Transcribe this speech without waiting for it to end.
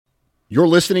You're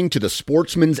listening to the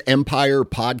Sportsman's Empire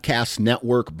Podcast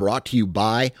Network, brought to you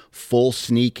by Full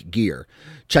Sneak Gear.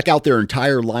 Check out their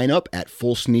entire lineup at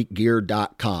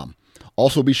fullsneakgear.com.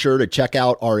 Also be sure to check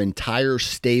out our entire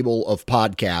stable of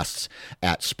podcasts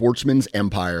at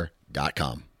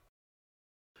sportsmansempire.com.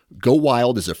 Go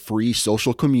Wild is a free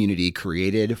social community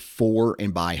created for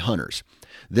and by hunters.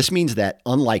 This means that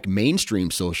unlike mainstream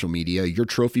social media, your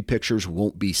trophy pictures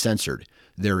won't be censored.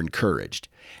 They're encouraged.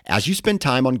 As you spend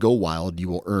time on Go Wild, you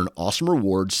will earn awesome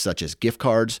rewards such as gift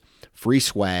cards, free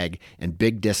swag, and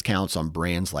big discounts on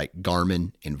brands like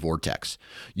Garmin and Vortex.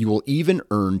 You will even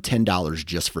earn $10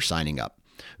 just for signing up.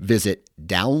 Visit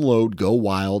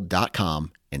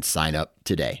downloadgowild.com and sign up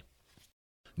today.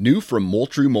 New from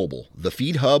Moultrie Mobile, the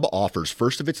Feed Hub offers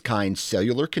first-of-its-kind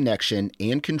cellular connection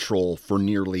and control for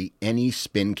nearly any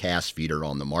spin cast feeder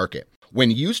on the market.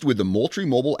 When used with the Moultrie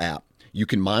Mobile app, you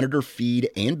can monitor feed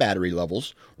and battery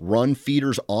levels, run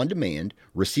feeders on demand,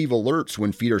 receive alerts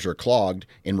when feeders are clogged,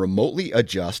 and remotely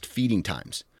adjust feeding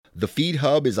times. The Feed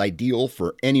Hub is ideal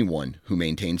for anyone who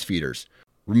maintains feeders.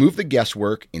 Remove the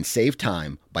guesswork and save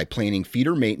time by planning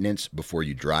feeder maintenance before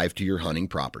you drive to your hunting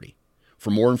property.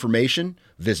 For more information,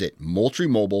 visit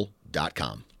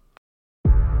moultriemobile.com.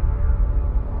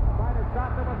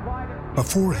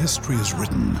 Before history is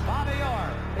written,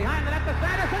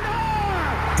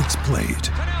 it's played.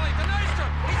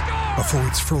 Before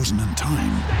it's frozen in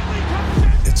time,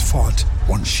 it's fought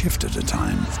one shift at a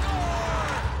time.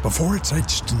 Before it's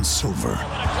etched in silver,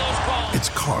 it's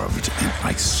carved in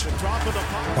ice.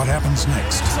 What happens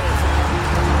next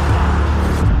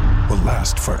will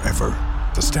last forever.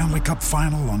 The Stanley Cup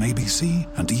Final on ABC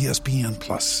and ESPN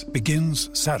Plus begins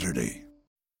Saturday.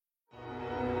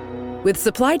 With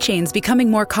supply chains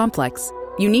becoming more complex,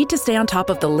 you need to stay on top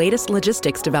of the latest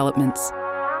logistics developments.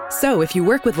 So if you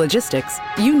work with logistics,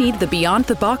 you need the Beyond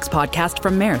the Box podcast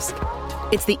from Maersk.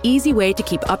 It's the easy way to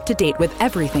keep up to date with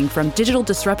everything from digital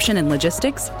disruption in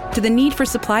logistics to the need for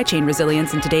supply chain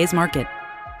resilience in today's market.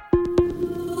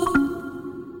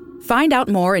 Find out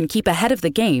more and keep ahead of the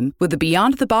game with the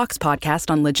Beyond the Box podcast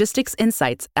on logistics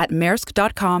insights at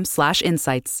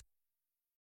maersk.com/insights.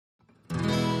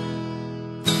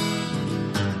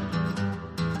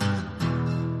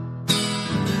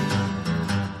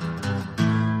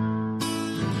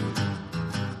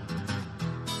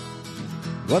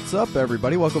 What's up,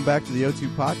 everybody? Welcome back to the O2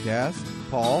 podcast.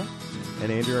 Paul and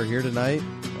Andrew are here tonight.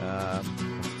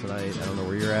 Tonight, I don't know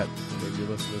where you're at. Maybe you're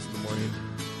listening to this in the morning.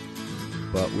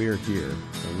 But we are here,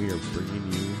 and we are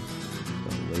bringing you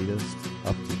the latest,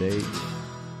 up-to-date.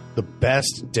 The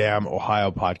best damn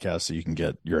Ohio podcast that you can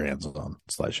get your hands on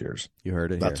 /years. You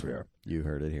heard it here. That's what we are. You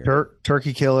heard it here.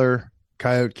 Turkey killer,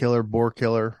 coyote killer, boar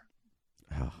killer.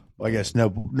 Oh, well, I guess no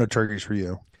turkeys for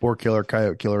you. Boar killer,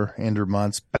 coyote killer, Andrew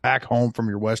Muntz, back home from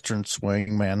your western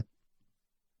swing, man.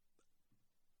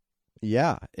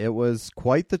 Yeah, it was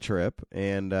quite the trip,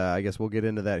 and I guess we'll get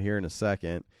into that here in a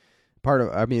second.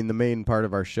 The main part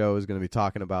of our show is going to be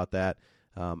talking about that.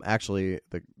 Actually,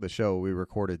 the show we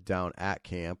recorded down at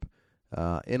camp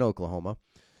in Oklahoma.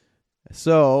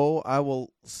 So I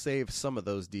will save some of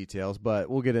those details,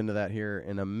 but we'll get into that here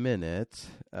in a minute.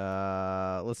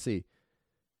 Let's see.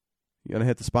 You want to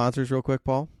hit the sponsors real quick,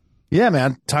 Paul? Yeah,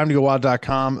 man.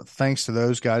 TimeToGoWild.com. Thanks to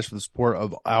those guys for the support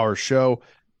of our show.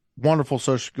 Wonderful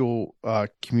social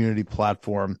community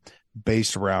platform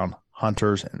based around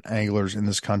hunters and anglers in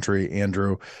this country.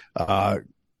 Andrew,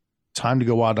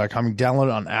 TimeToGoWild.com. You can download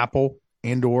it on Apple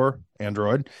and/or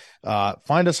Android.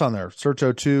 Find us on there. Search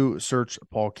O2, search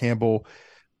Paul Campbell.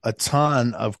 A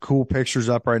ton of cool pictures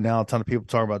up right now. A ton of people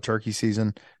talking about turkey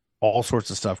season. All sorts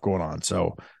of stuff going on.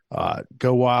 So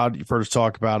Go Wild. You've heard us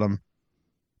talk about them.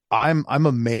 I'm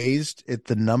amazed at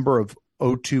the number of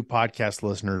O2 podcast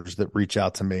listeners that reach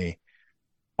out to me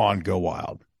on Go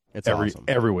Wild. It's awesome.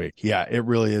 Every week. Yeah, it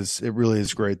really is. It really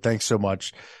is great. Thanks so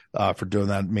much for doing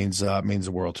that. It means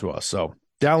the world to us. So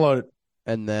download it.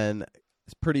 And then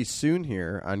pretty soon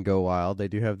here on Go Wild, they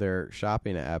do have their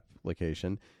shopping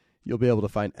application. You'll be able to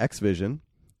find X-Vision,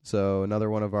 so another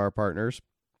one of our partners.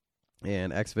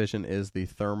 And X-Vision is the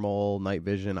thermal night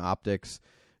vision optics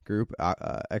group,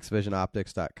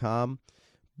 xvisionoptics.com.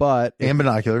 And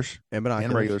binoculars. And binoculars.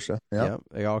 And regular stuff. Yeah,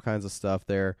 they got all kinds of stuff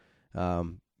there.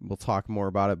 We'll talk more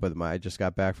about it, but I just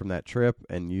got back from that trip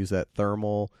and used that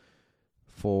thermal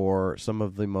for some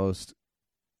of the most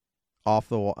off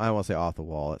the wall. I don't want to say off the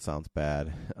wall. It sounds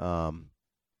bad.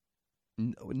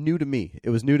 New to me.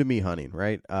 It was new to me hunting,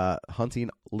 right?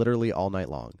 Hunting literally all night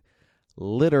long.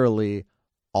 Literally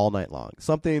all night long.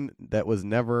 Something that was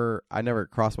never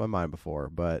crossed my mind before,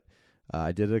 but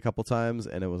I did it a couple times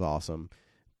and it was awesome.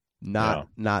 not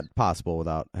possible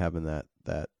without having that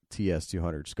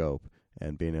TS200 scope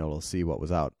and being able to see what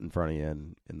was out in front of you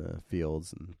in the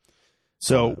fields. And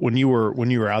so when you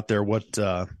were out there, what'd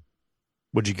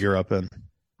you gear up in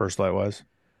first light wise?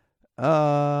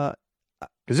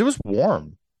 Because it was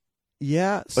warm.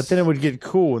 Yeah, but then it would get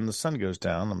cool when the sun goes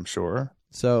down, I'm sure.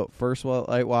 So first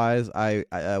light wise, I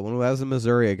when I was in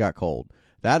Missouri, it got cold.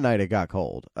 That night it got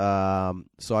cold.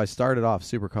 So I started off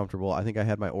super comfortable. I think I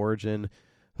had my Origin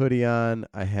hoodie on.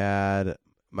 I had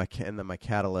my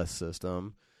Catalyst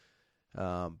system.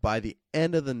 By the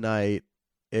end of the night,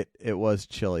 it was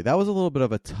chilly. That was a little bit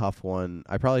of a tough one.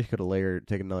 I probably could have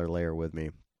taken another layer with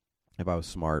me if I was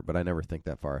smart, but I never think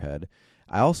that far ahead.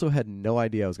 I also had no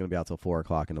idea I was going to be out till 4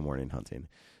 o'clock in the morning hunting.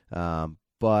 So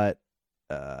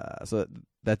that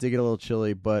did get a little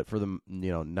chilly, but for the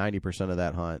 90% of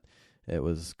that hunt, it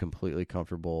was completely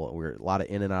comfortable. We were a lot of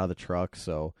in and out of the truck,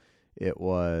 so it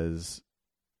was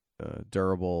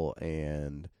durable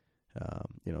and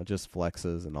just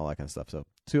flexes and all that kind of stuff. So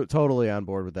totally on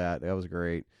board with that. That was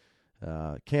great.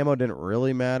 Camo didn't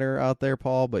really matter out there,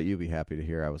 Paul, but you'd be happy to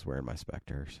hear I was wearing my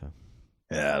Spectre. So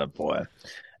yeah, boy.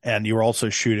 And you were also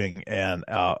shooting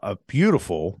a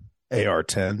beautiful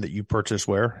AR-10 that you purchased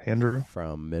where, Andrew?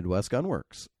 From Midwest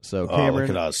Gunworks. So look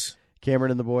at us.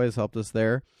 Cameron and the boys helped us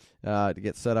there to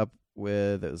get set up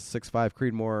with, it was 6.5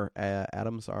 Creedmoor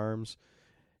Adams Arms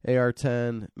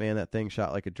AR-10. Man, that thing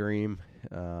shot like a dream.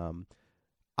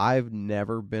 I've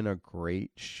never been a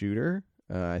great shooter.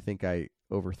 I think I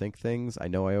overthink things. I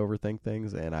know I overthink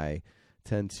things, and I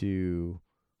tend to,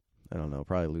 I don't know,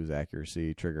 probably lose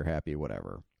accuracy, trigger happy,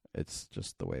 whatever. It's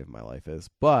just the way of my life is.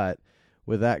 But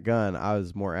with that gun, I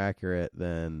was more accurate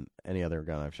than any other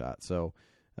gun I've shot. So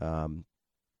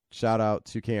shout out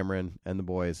to Cameron and the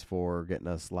boys for getting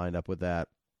us lined up with that.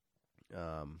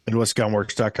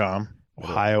 MidwestGunworks.com,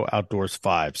 Ohio Outdoors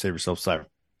 5. Save yourself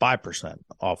 5%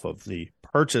 off of the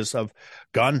purchase of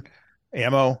gun,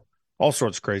 ammo, all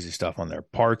sorts of crazy stuff on there.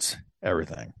 Parts,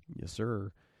 everything. Yes,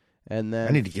 sir. And then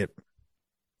I need to get.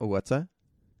 Oh, what's that?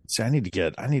 See, I need to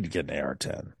get an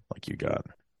AR-10 like you got.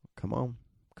 Come on.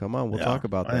 We'll talk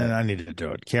about that. I need to do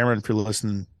it. Cameron, if you're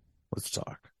listening, let's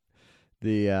talk.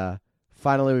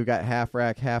 Finally, we've got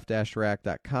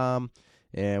halfrack.com,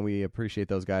 and we appreciate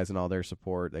those guys and all their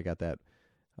support. They got that,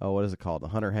 what is it called? The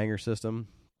Hunter Hanger System.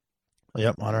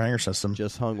 Yep, Hunter Hanger System.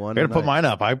 Just hung one. I got to put mine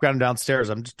up. I've got them downstairs.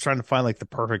 I'm just trying to find like the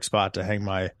perfect spot to hang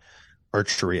my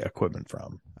archery equipment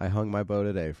from. I hung my bow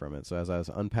today from it. So as I was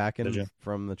unpacking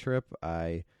from the trip,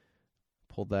 I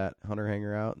pulled that Hunter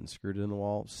Hanger out and screwed it in the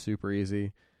wall. Super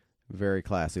easy, very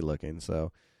classy looking.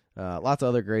 So lots of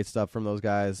other great stuff from those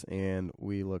guys, and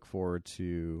we look forward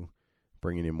to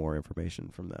bringing you more information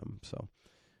from them. So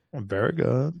very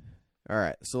good. All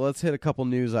right, so let's hit a couple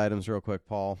news items real quick,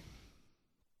 Paul.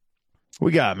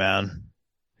 We got, man.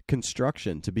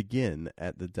 Construction to begin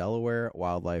at the Delaware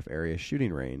Wildlife Area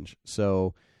Shooting Range.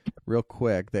 So, real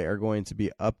quick, they are going to be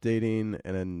updating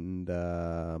and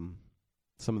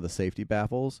some of the safety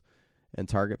baffles and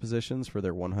target positions for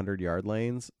their 100-yard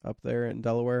lanes up there in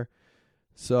Delaware.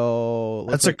 So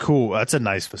that's a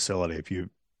nice facility. If you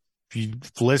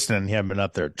listen and you haven't been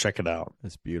up there, check it out.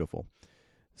 It's beautiful.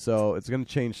 So it's going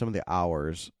to change some of the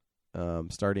hours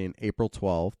starting April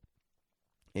 12th.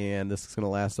 And this is going to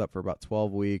last up for about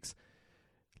 12 weeks.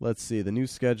 Let's see. The new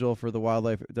schedule for the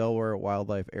Delaware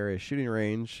Wildlife Area Shooting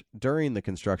Range during the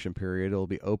construction period, it will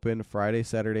be open Friday,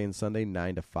 Saturday, and Sunday,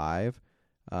 9 to 5.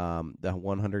 The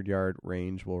 100-yard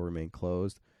range will remain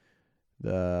closed.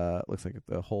 Looks like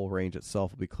the whole range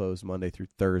itself will be closed Monday through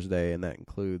Thursday, and that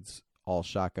includes all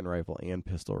shotgun rifle and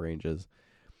pistol ranges.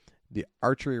 The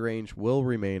archery range will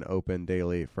remain open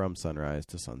daily from sunrise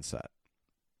to sunset.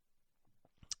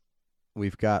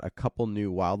 We've got a couple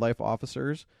new wildlife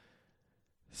officers.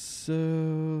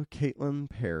 So, Caitlin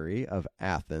Perry of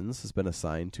Athens has been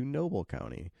assigned to Noble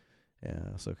County.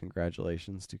 So,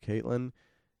 congratulations to Caitlin.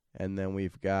 And then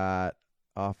we've got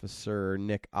Officer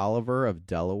Nick Oliver of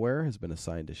Delaware has been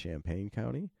assigned to Champaign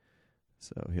County.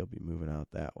 So, he'll be moving out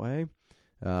that way.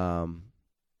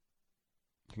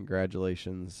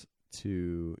 Congratulations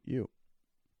to you.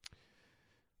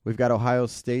 We've got Ohio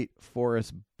State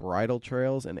Forest bridle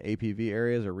trails and APV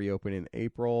areas are reopening in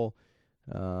April.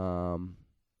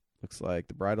 Looks like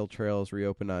the bridle trails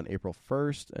reopen on April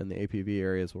 1st, and the APV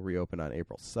areas will reopen on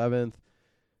April 7th.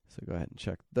 So go ahead and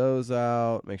check those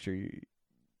out. Make sure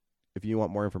if you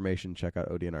want more information, check out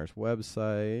ODNR's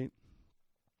website.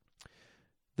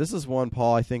 This is one,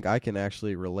 Paul, I think I can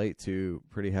actually relate to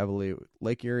pretty heavily.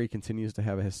 Lake Erie continues to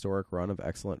have a historic run of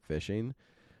excellent fishing.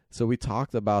 So we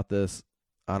talked about this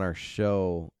on our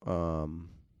show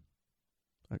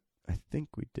I think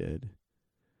we did.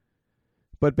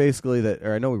 But basically,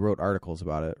 I know we wrote articles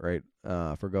about it, right?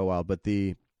 For Go Wild, but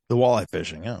the walleye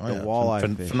fishing, the walleye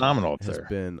fishing phenomenal up has there.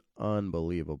 been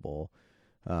unbelievable.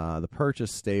 The perch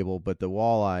is stable, but the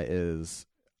walleye is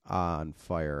on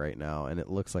fire right now, and it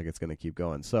looks like it's going to keep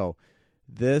going. So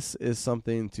this is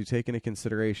something to take into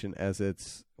consideration as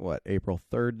it's, April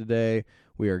 3rd today.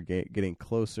 We are getting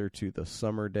closer to the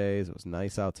summer days. It was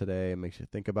nice out today. It makes you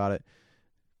think about it.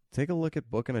 Take a look at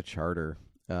booking a charter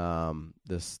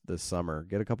this summer.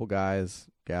 Get a couple guys,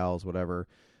 gals, whatever.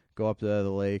 Go up to the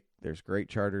lake. There's great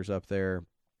charters up there.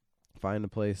 Find a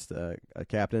place, a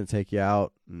captain to take you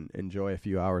out and enjoy a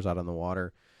few hours out on the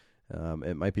water.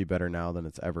 It might be better now than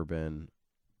it's ever been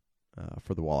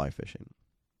for the walleye fishing.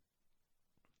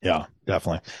 Yeah,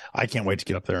 definitely. I can't wait to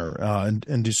get up there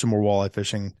and do some more walleye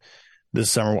fishing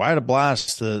this summer. I had a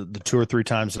blast the 2 or 3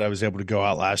 times that I was able to go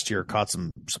out last year. Caught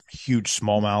some huge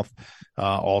smallmouth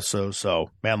also. So,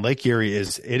 man, Lake Erie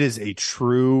is a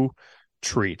true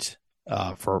treat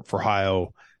for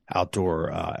Ohio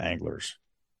outdoor anglers.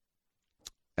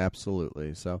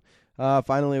 Absolutely. So,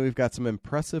 finally, we've got some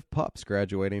impressive pups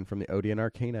graduating from the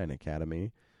ODNR Canine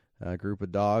Academy. A group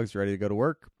of dogs ready to go to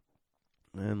work.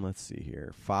 And let's see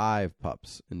here. 5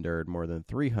 pups endured more than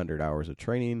 300 hours of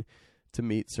training to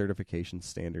meet certification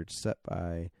standards set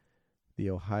by the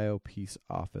Ohio Peace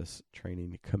Office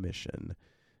Training Commission.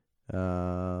 They've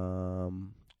got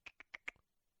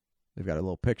a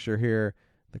little picture here.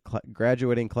 The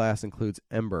graduating class includes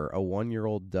Ember, a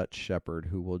 1-year-old Dutch Shepherd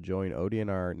who will join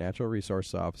ODNR Natural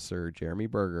Resource Officer Jeremy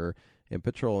Berger in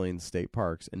patrolling state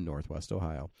parks in Northwest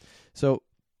Ohio. So,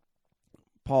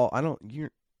 Paul,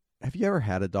 have you ever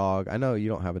had a dog? I know you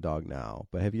don't have a dog now,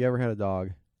 but have you ever had a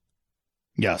dog?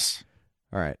 Yes.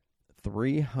 All right.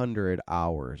 300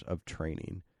 hours of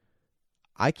training.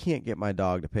 I can't get my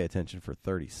dog to pay attention for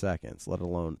 30 seconds, let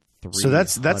alone 300 So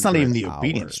that's not even the hours.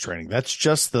 obedience training. That's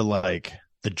just the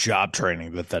job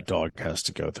training that dog has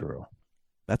to go through.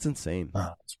 That's insane.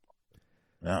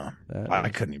 Yeah. I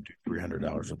couldn't even do 300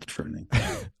 hours worth of training.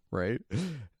 Right?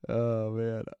 Oh,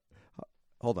 man.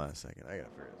 Hold on a second. I got to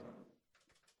figure this out.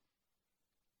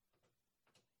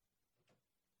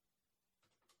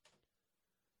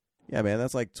 Yeah, man,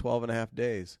 that's like 12 and a half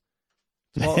days.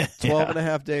 12 and a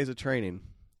half days of training.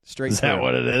 Straight Is that through.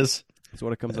 what it is? That's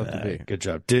what it comes up to be. Good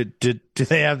job. Do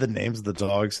they have the names of the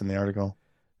dogs in the article?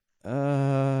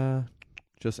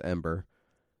 Just Ember.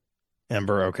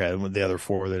 Ember, okay. The other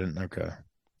 4, they didn't. Okay.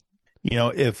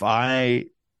 If I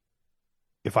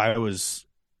was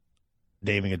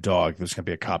naming a dog, there's going to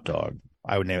be a cop dog,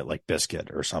 I would name it like Biscuit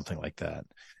or something like that.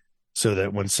 So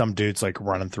that when some dude's like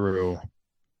running through,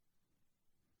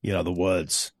 the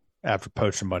woods after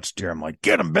poaching a bunch of deer, I'm like,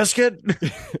 get him, Biscuit.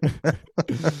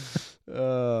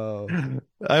 Oh,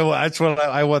 that's what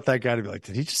I want that guy to be like.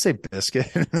 Did he just say Biscuit?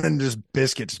 And then just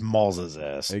Biscuit just mauls his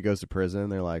ass. he goes to prison.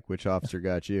 They're like, which officer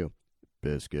got you?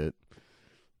 Biscuit.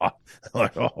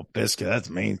 Like, oh, Biscuit, that's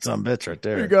mean some bitch right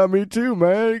there. He got me too,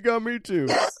 man. He got me too.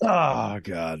 Oh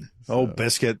God. Oh,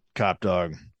 Biscuit, cop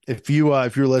dog. If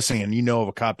you're listening and you know of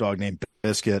a cop dog named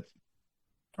Biscuit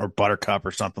or Buttercup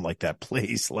or something like that,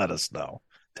 please let us know.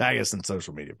 Tag us in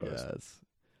social media posts.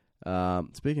 Yes.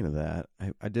 Speaking of that,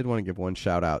 I did want to give one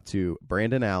shout out to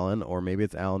Brandon Allen, or maybe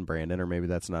it's Alan Brandon, or maybe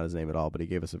that's not his name at all, but he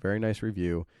gave us a very nice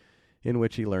review in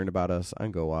which he learned about us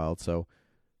on Go Wild. So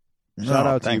shout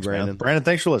out to you, Brandon. Man. Brandon,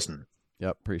 thanks for listening.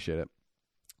 Yep, appreciate it.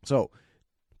 So,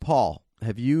 Paul,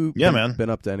 have you been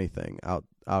up to anything out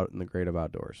in the great of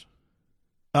outdoors?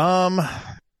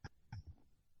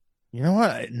 You know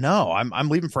what? No, I'm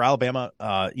leaving for Alabama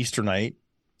Easter night,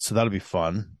 so that'll be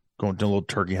fun. Going to a little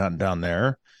turkey hunting down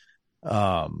there.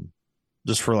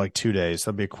 Just for like 2 days.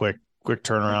 That'll be a quick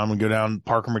turnaround. We go down.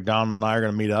 Parker McDonald and I are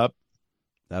going to meet up.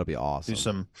 That'll be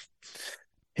awesome.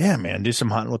 Do some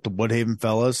hunting with the Woodhaven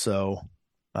fellas. So,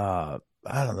 I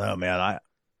don't know, man.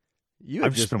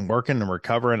 I've just been working and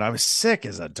recovering. I was sick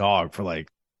as a dog for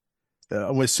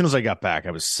as soon as I got back,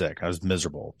 I was sick. I was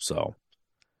miserable. So,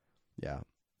 yeah.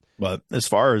 But as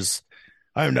far as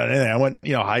I haven't done anything, I went,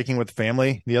 hiking with the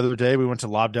family the other day. We went to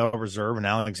Lobdell Reserve in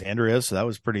Alexandria. So that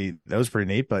was pretty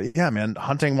neat. But yeah, man,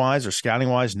 hunting wise or scouting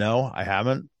wise, no, I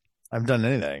haven't done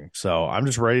anything. So I'm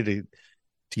just ready to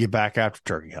get back after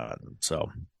turkey hunting.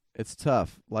 So it's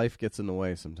tough. Life gets in the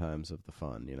way sometimes of the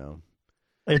fun,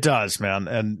 It does, man.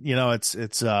 And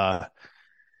it's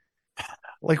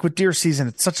like with deer season,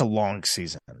 it's such a long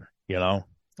season,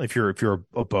 if you're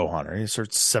a bow hunter, it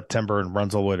starts September and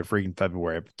runs all the way to freaking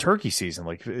February. But turkey season,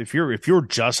 like if you're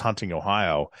just hunting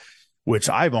Ohio, which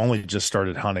I've only just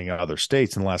started hunting other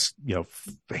states in the last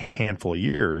handful of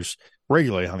years,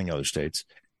 regularly hunting other states.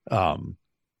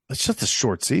 it's just a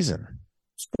short season.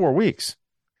 It's 4 weeks,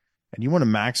 and you want to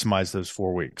maximize those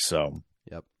 4 weeks. So,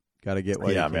 yep, got to get what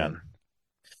you can. man.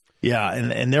 Yeah,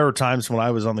 and there were times when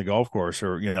I was on the golf course,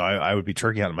 or I would be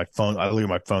turkey hunting my phone. I look at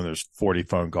my phone. There's 40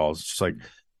 phone calls. It's just like,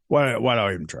 why do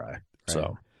I even try? Right.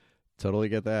 So, totally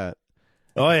get that.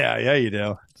 Oh yeah, you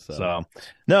do. So,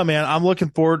 no, man, I'm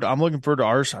looking forward to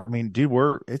ours. I mean, dude,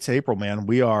 it's April, man.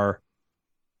 We are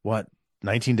what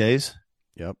 19 days.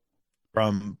 Yep.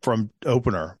 From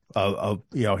opener of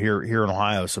here in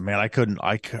Ohio. So man, I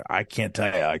can't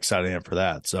tell you how excited I am for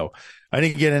that. So I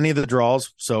didn't get any of the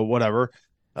draws. So whatever.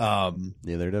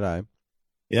 Neither did I.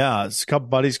 Yeah, it's a couple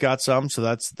buddies got some, so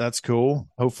that's cool.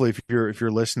 Hopefully, if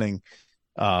you're listening,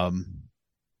 you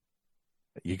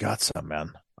got some,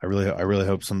 man. I really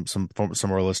hope some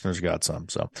of our listeners got some.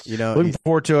 So looking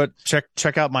forward to it.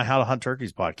 Check out my How to Hunt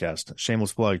Turkeys podcast.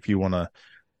 Shameless plug if you want to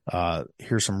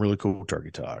hear some really cool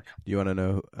turkey talk. Do you want to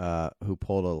know who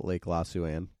pulled a Lake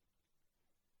Lasuan?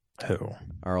 Who?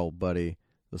 Our old buddy,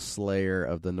 the Slayer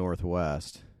of the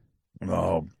Northwest.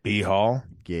 Oh, B Hall?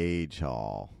 Gage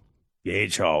Hall.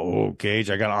 Gage Hall. Oh,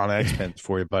 Gage, I got on X-Pens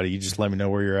for you, buddy. You just let me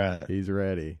know where you're at. He's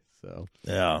ready. So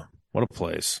yeah, what a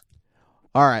place.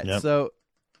 All right, so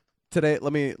today,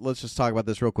 let's just talk about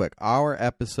this real quick. Our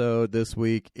episode this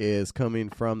week is coming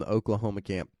from the Oklahoma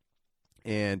camp.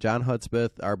 And John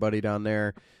Hudspeth, our buddy down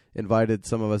there, invited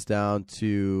some of us down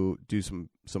to do some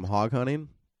hog hunting.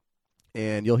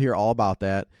 And you'll hear all about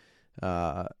that.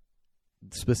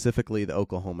 Specifically the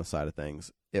Oklahoma side of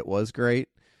things. It was great.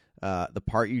 The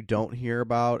part you don't hear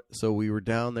about, so we were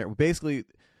down there. Basically,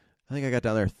 I think I got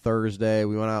down there Thursday.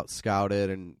 We went out, scouted,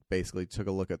 and basically took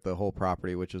a look at the whole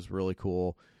property, which is really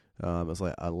cool. It was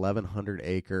like a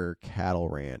 1,100-acre cattle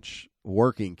ranch,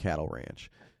 working cattle ranch,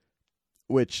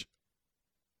 which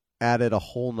added a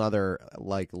whole nother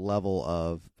level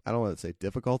of, I don't want to say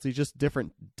difficulty, just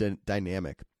different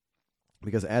dynamic.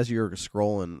 Because as you're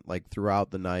scrolling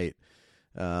throughout the night,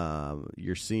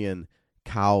 you're seeing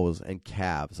cows and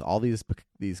calves. All these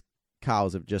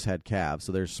cows have just had calves,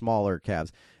 so they're smaller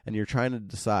calves, and you're trying to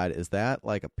decide: is that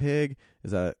like a pig?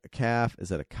 Is that a calf? Is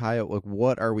that a coyote?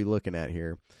 What are we looking at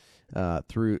here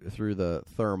through the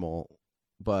thermal?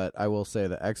 But I will say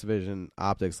the X-Vision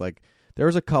optics, there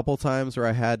was a couple times where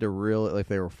I had to really, if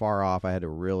they were far off, I had to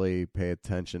really pay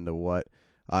attention to what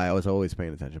I was always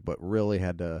paying attention, but really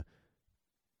had to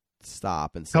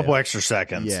stop and say, a couple extra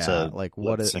seconds. Yeah,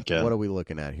 what are we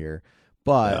looking at here?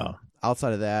 But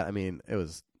outside of that, I mean, it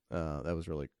was that was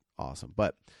really awesome.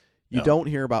 But you don't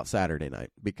hear about Saturday night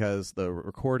because the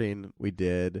recording we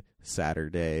did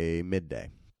Saturday midday.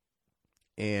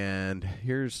 And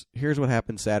here's what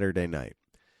happened Saturday night.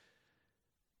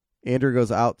 Andrew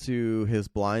goes out to his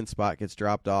blind spot, gets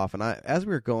dropped off, and as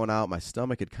we were going out, my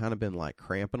stomach had kind of been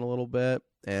cramping a little bit,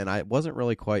 and I wasn't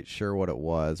really quite sure what it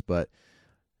was, but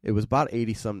it was about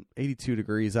 82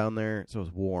 degrees down there, so it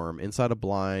was warm. Inside a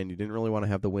blind, you didn't really want to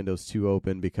have the windows too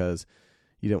open because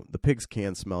the pigs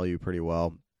can smell you pretty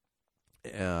well.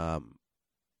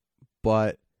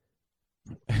 But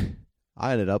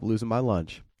I ended up losing my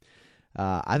lunch.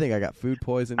 I think I got food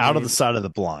poisoning out of the side of the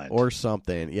blind or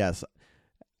something. Yes.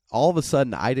 All of a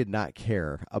sudden, I did not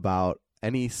care about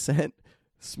any scent,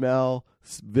 smell,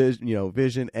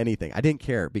 vision, anything. I didn't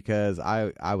care because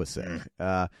I was sick.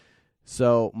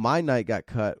 So my night got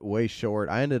cut way short.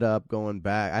 I ended up going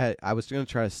back. I was going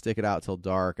to try to stick it out till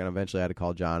dark, and eventually I had to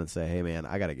call John and say, hey, man,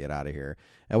 I got to get out of here.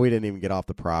 And we didn't even get off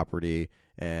the property,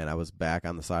 and I was back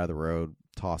on the side of the road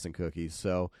tossing cookies.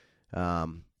 So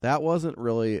that wasn't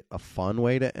really a fun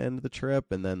way to end the trip,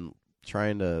 and then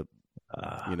trying to,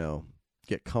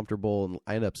 get comfortable. And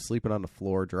I ended up sleeping on the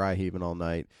floor, dry heaving all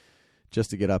night, just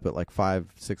to get up at 5,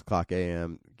 6 o'clock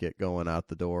a.m., get going out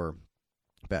the door,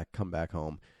 come back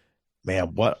home.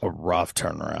 Man, what a rough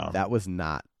turnaround. That was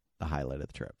not the highlight of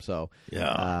the trip. So,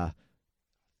 yeah.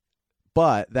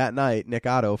 But that night, Nick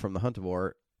Otto from the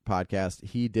Huntivore podcast,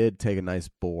 he did take a nice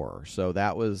boar. So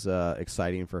that was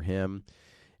exciting for him.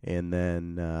 And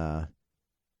then,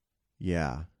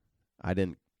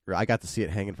 I got to see it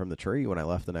hanging from the tree when I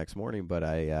left the next morning, but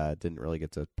I didn't really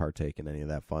get to partake in any of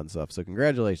that fun stuff. So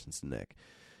congratulations to Nick.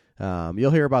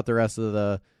 You'll hear about the rest of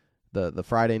the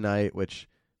Friday night, which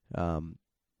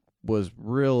was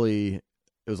really,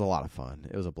 it was a lot of fun.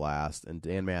 It was a blast. And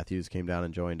Dan Matthews came down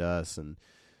and joined us, and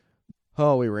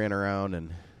we ran around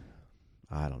and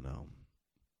I don't know,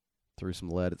 threw some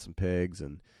lead at some pigs,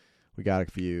 and we got a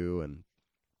few, and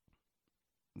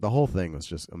the whole thing was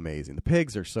just amazing. The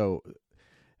pigs are so,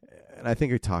 and I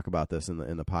think we talk about this in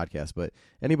the podcast, but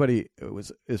anybody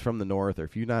is from the north, or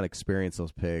if you've not experienced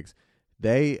those pigs,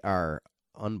 they are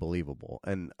unbelievable.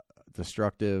 And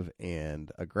destructive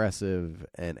and aggressive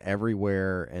and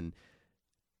everywhere, and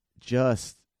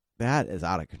just that is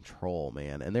out of control,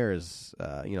 man. And there is,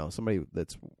 somebody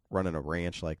that's running a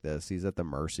ranch like this, he's at the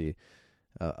mercy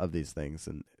of these things.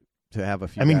 And to have a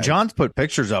few, John's put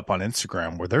pictures up on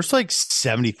Instagram where there's like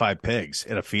 75 pigs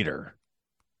in a feeder.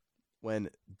 When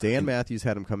Dan Matthews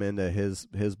had him come into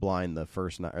his blind the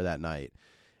first night or that night,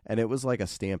 and it was like a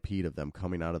stampede of them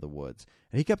coming out of the woods,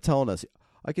 and he kept telling us,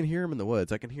 "I can hear him in the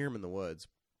woods. I can hear him in the woods."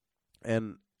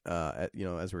 And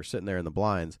as we're sitting there in the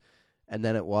blinds, and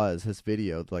then it was his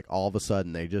video. Like all of a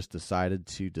sudden, they just decided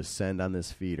to descend on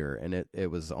this feeder, and it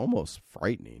was almost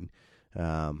frightening.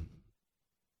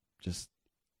 Just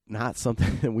not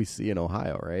something that we see in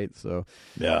Ohio, right? So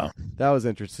yeah, that was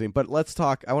interesting. But let's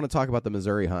talk. I want to talk about the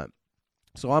Missouri hunt.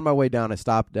 So on my way down, I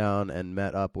stopped down and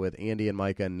met up with Andy and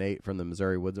Micah and Nate from the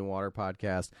Missouri Woods and Water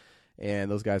podcast,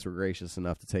 and those guys were gracious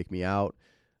enough to take me out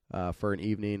for an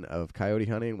evening of coyote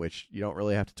hunting, which you don't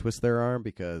really have to twist their arm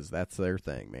because that's their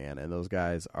thing, man, and those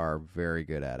guys are very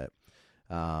good at it.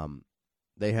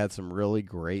 They had some really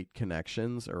great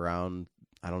connections around,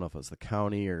 I don't know if it was the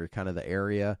county or kind of the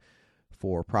area,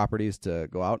 for properties to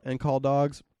go out and call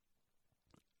dogs.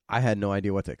 I had no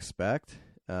idea what to expect.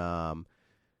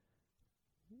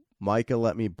 Micah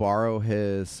let me borrow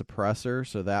his suppressor,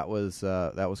 so that was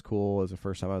cool. It was the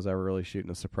first time I was ever really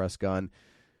shooting a suppressed gun,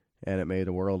 and it made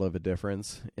a world of a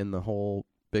difference in the whole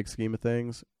big scheme of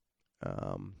things.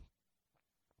 But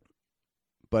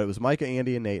it was Micah,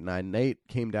 Andy, and Nate, and I. Nate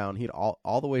came down. He'd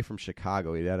all the way from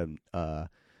Chicago. He had a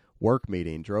work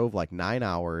meeting, drove like 9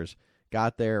 hours,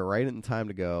 got there right in time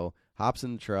to go, hops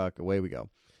in the truck, away we go.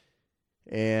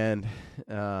 And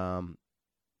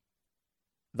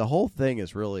the whole thing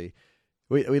is really,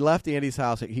 we left Andy's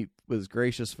house. He was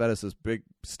gracious, fed us this big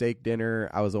steak dinner.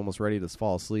 I was almost ready to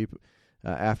fall asleep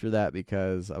after that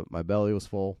because my belly was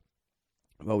full.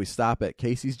 But we stop at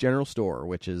Casey's General Store,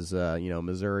 which is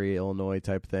Missouri, Illinois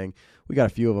type thing. We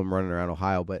got a few of them running around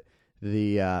Ohio, but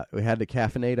we had to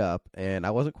caffeinate up, and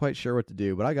I wasn't quite sure what to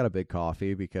do. But I got a big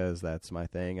coffee because that's my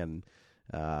thing, and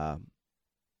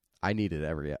I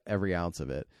needed every ounce of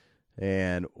it.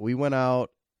 And we went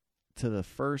out to the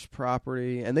first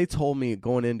property, and they told me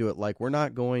going into it, like, we're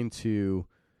not going to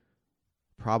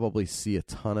probably see a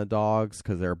ton of dogs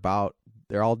because they're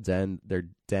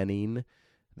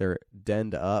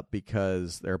denned up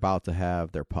because they're about to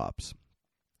have their pups.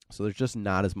 So there's just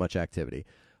not as much activity.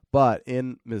 But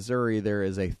in Missouri, there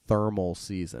is a thermal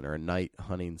season or a night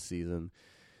hunting season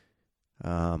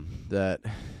that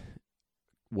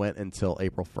went until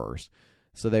April 1st.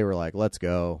 So they were like, let's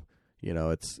go.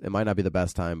 It might not be the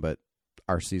best time, but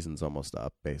our season's almost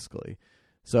up, basically.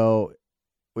 So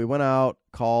we went out,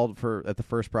 called at the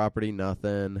first property,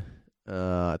 nothing.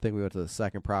 I think we went to the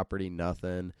second property,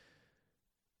 nothing.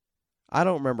 I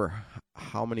don't remember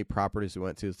how many properties we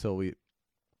went to until we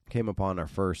came upon our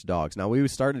first dogs. Now, we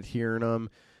started hearing them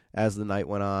as the night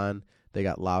went on. They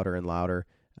got louder and louder.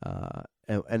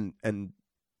 And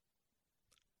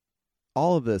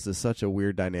all of this is such a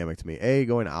weird dynamic to me.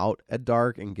 Going out at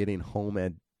dark and getting home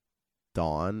at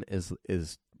dawn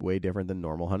is way different than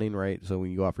normal hunting, right? So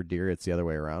when you go out for deer, it's the other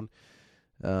way around.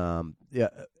 One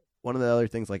of the other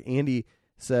things, like Andy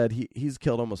said, he's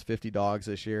killed almost 50 dogs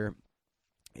this year,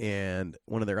 and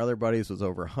one of their other buddies was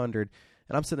over 100.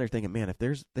 And I'm sitting there thinking, man, if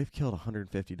they've killed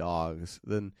 150 dogs,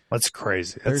 then that's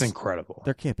crazy. That's incredible.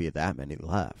 There can't be that many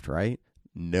left, right?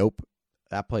 Nope.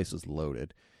 That place was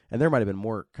loaded. And there might have been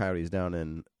more coyotes down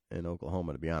in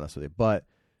Oklahoma, to be honest with you. But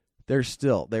they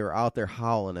were out there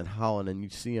howling, and you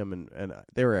see them, and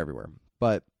they were everywhere.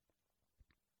 But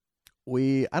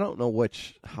I don't know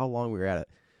how long we were at it.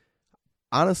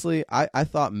 Honestly, I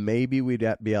thought maybe we'd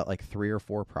be at like 3 or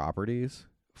 4 properties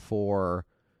for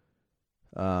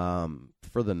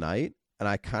the night, and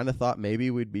I kind of thought maybe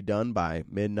we'd be done by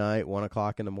midnight, 1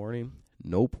 o'clock in the morning.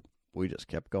 Nope, we just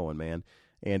kept going, man.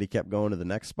 And he kept going to the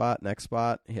next spot.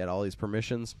 He had all these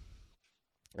permissions,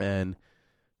 and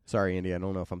sorry, Andy, I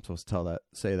don't know if I'm supposed to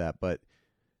say that, but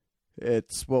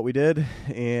it's what we did.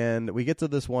 And we get to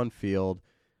this one field,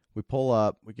 we pull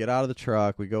up, we get out of the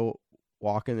truck, we go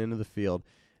walking into the field,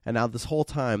 and now this whole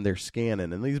time they're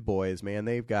scanning, and these boys, man,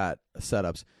 they've got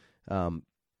setups.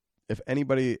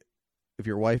 If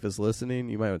your wife is listening,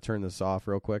 you might want to turn this off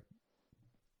real quick.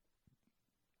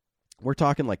 We're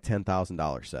talking like $10,000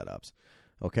 setups,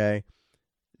 okay?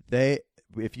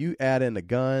 If you add in the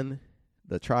gun,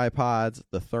 the tripods,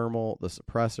 the thermal, the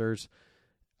suppressors,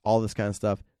 all this kind of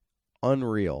stuff,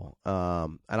 unreal.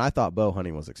 And I thought bow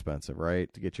hunting was expensive,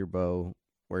 right? To get your bow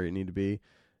where you need to be.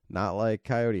 Not like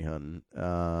coyote hunting.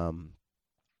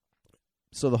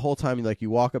 So the whole time, you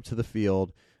walk up to the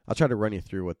field, I'll try to run you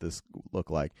through what this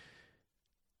looked like.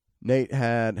 I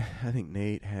think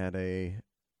Nate had a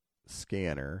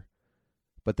scanner,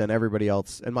 but then everybody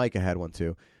else, and Micah had one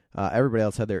too. Everybody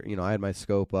else had their, I had my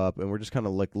scope up, and we're just kind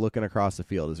of looking across the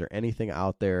field. Is there anything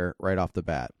out there right off the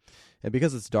bat? And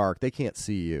because it's dark, they can't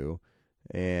see you,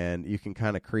 and you can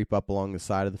kind of creep up along the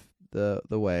side of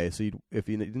the way. So if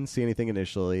you didn't see anything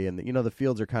initially, and the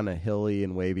fields are kind of hilly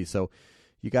and wavy, so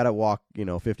you got to walk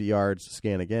 50 yards,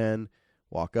 scan again,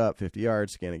 walk up 50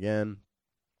 yards, scan again,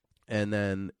 and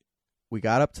then we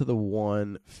got up to the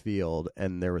one field,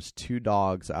 and there was 2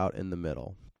 dogs out in the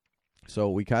middle. So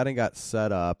we kind of got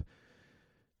set up,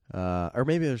 or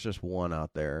maybe there's just one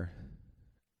out there,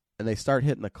 and they start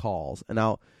hitting the calls. And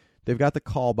now they've got the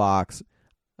call box.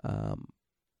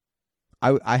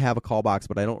 I have a call box,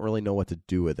 but I don't really know what to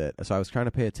do with it. So I was trying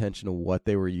to pay attention to what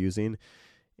they were using.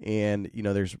 And,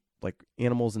 there's like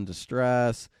animals in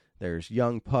distress, there's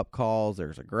young pup calls,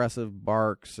 there's aggressive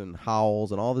barks and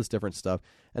howls and all this different stuff.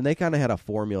 And they kind of had a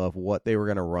formula of what they were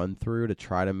going to run through to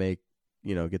try to make,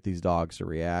 get these dogs to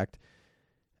react.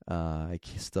 I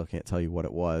still can't tell you what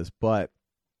it was, but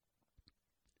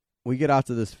we get out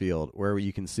to this field where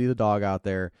you can see the dog out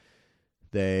there.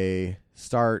 They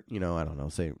start, I don't know,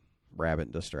 say rabbit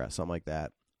in distress, something like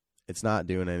that. It's not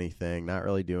doing anything, not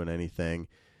really doing anything.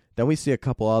 Then we see a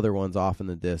couple other ones off in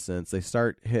the distance. They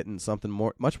start hitting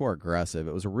something much more aggressive.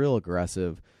 It was a real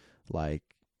aggressive, like,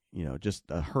 just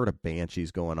a herd of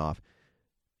banshees going off.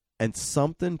 And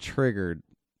something triggered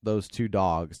those 2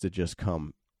 dogs to just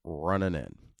come running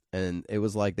in. And it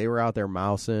was like they were out there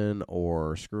mousing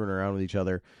or screwing around with each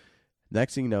other.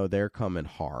 Next thing you know, they're coming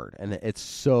hard. And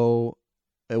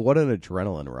what an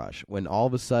adrenaline rush when all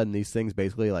of a sudden these things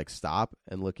basically like stop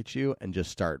and look at you and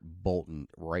just start bolting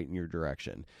right in your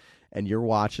direction. And you're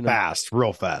watching them.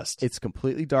 Real fast. It's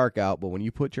completely dark out, but when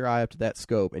you put your eye up to that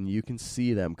scope and you can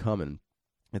see them coming,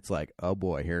 it's like, oh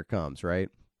boy, here it comes, right?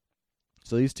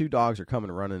 So these 2 dogs are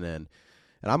coming running in.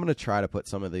 And I'm going to try to put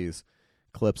some of these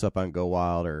clips up on Go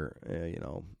Wild or,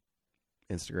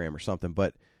 Instagram or something.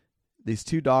 But these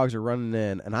 2 dogs are running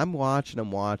in, and I'm watching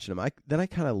them. Then I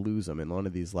kind of lose them in one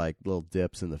of these like little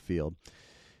dips in the field.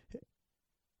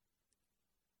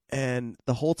 And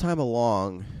the whole time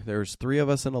along, there's 3 of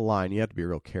us in a line. You have to be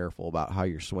real careful about how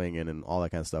you're swinging and all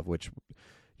that kind of stuff, which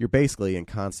you're basically in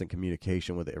constant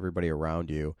communication with everybody around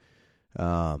you.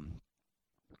 I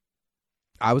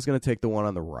was going to take the one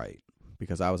on the right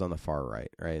because I was on the far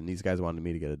right, and these guys wanted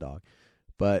me to get a dog.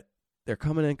 But they're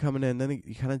coming in, then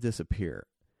you kind of disappear.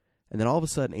 And then all of a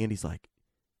sudden, Andy's like,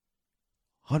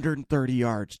 130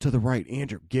 yards to the right,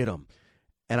 Andrew, get him.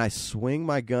 And I swing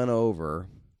my gun over,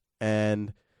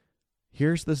 and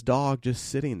here's this dog just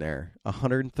sitting there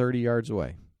 130 yards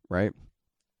away, right?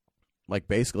 Like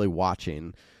basically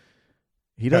watching.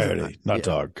 He doesn't. Coyote, not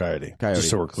dog, coyote. Just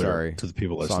so we're clear sorry. to the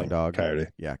people listening. Song dog. Coyote.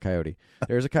 Yeah, coyote.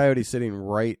 There's a coyote sitting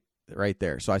right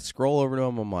there. So I scroll over to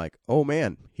him. I'm like, oh,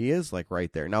 man, he is like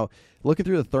right there. Now, looking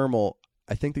through the thermal,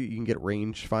 I think that you can get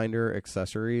rangefinder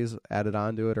accessories added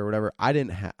onto it or whatever. I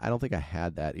don't think I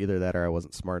had that. Either that or I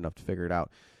wasn't smart enough to figure it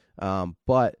out.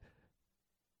 But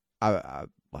I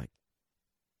like,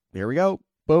 here we go.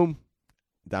 Boom.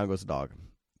 Down goes the dog.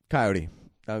 Coyote.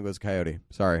 Down goes coyote.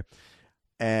 Sorry.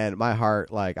 And my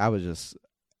heart, like, I was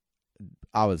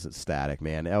ecstatic,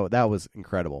 man. That was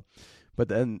incredible. But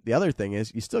then the other thing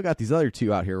is you still got these other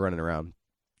 2 out here running around.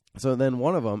 So then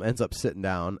one of them ends up sitting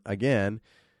down again,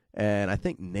 and I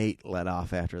think Nate let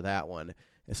off after that one.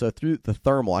 And so through the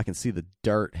thermal, I can see the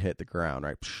dirt hit the ground,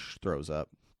 right? Psh, throws up.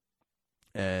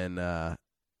 And I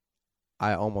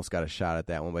almost got a shot at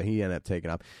that one, but he ended up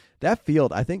taking off. That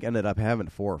field, I think, ended up having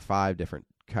 4 or 5 different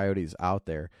coyotes out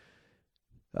there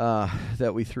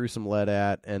that we threw some lead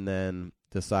at and then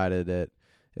decided that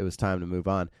it was time to move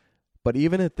on. But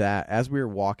even at that, as we were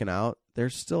walking out,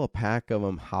 there's still a pack of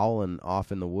them howling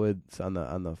off in the woods on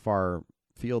the far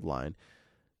field line.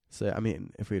 So, I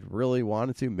mean, if we'd really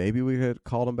wanted to, maybe we could have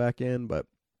called them back in, but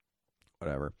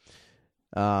whatever.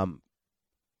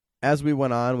 As we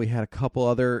went on, we had a couple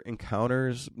other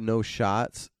encounters, no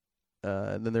shots.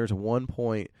 And then there's one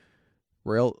point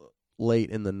real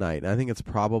late in the night. And I think it's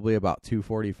probably about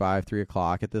 2:45, 3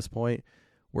 o'clock at this point.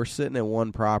 We're sitting at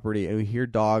one property, and we hear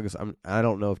dogs. I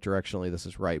don't know if directionally this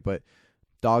is right, but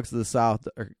dogs to the south,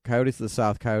 or coyotes to the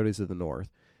south, coyotes to the north.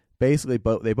 Basically,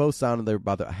 they both sounded they're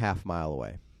about a half mile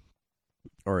away,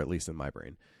 or at least in my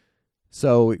brain.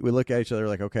 So we look at each other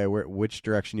like, okay, which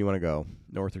direction you want to go,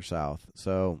 north or south?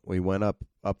 So we went up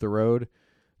the road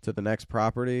to the next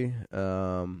property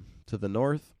to the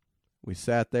north. We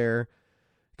sat there,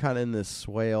 kind of in this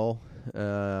swale.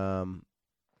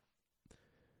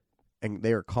 and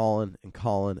they were calling and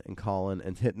calling and calling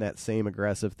and hitting that same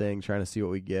aggressive thing, trying to see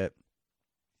what we get.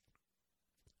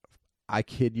 I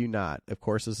kid you not. Of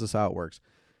course, this is how it works.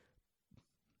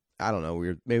 I don't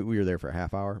know. Maybe we were there for a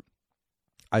half hour.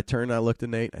 I turned and I looked at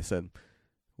Nate. I said,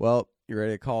 well, you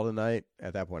ready to call tonight?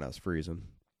 At that point, I was freezing.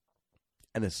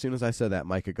 And as soon as I said that,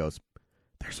 Micah goes,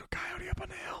 there's a coyote up on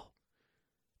the hill.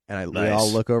 And we all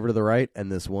look over to the right,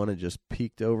 and this one had just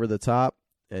peeked over the top,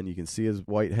 and you can see his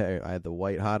white hair. I had the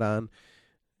white hot on.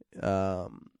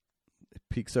 It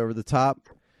peeks over the top,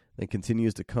 then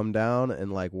continues to come down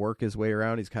and like work his way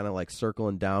around. He's kind of like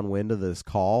circling downwind of this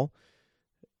call,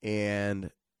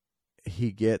 and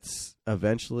he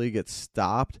eventually gets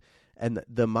stopped. And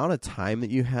the amount of time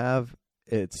that you have,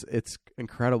 it's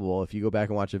incredible. If you go back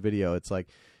and watch a video, it's like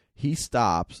he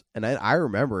stops, and I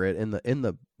remember it in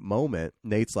the moment.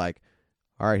 Nate's like,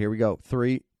 all right, here we go.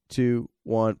 3, 2,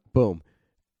 1, boom.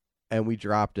 And we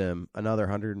dropped him another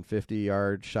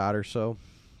 150-yard shot or so.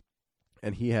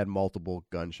 And he had multiple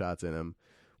gunshots in him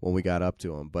when we got up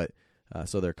to him. But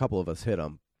so there, a couple of us hit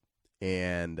him.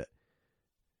 And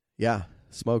yeah,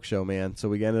 smoke show, man. So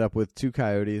we ended up with 2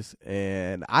 coyotes.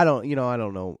 And I don't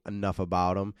know enough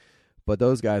about them. But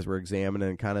those guys were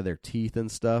examining kind of their teeth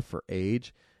and stuff for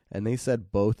age. And they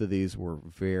said both of these were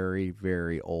very,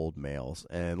 very old males.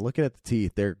 And looking at the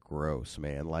teeth, they're gross,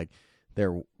 man. Like,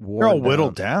 they're all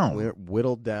whittled down.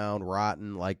 Whittled down,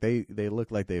 rotten. Like, they look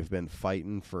like they've been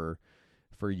fighting for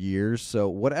years. So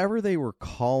whatever they were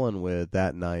calling with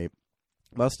that night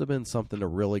must have been something to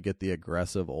really get the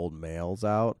aggressive old males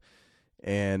out.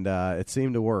 And it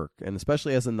seemed to work. And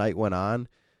especially as the night went on,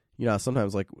 you know,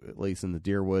 sometimes, like, at least in the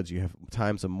deer woods, you have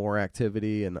times of more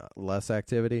activity and less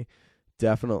activity.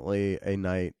 Definitely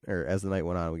as the night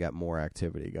went on, we got more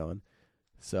activity going.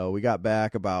 So we got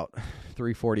back about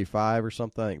 3:45 or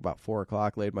something, I think about 4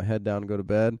 o'clock, laid my head down to go to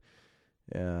bed.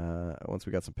 Once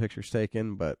we got some pictures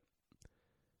taken, but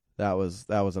that was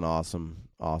an awesome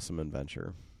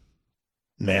adventure.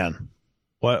 Man,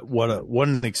 what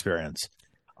an experience.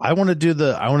 I want to do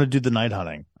the night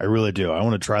hunting. I really do. I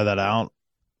want to try that out.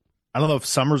 I don't know if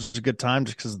summer's a good time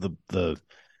just because the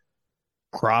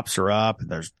crops are up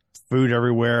and there's food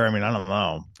everywhere. I mean, I don't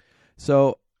know.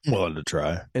 So I'm willing to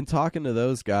try. In talking to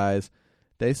those guys,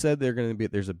 they said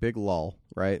there's a big lull,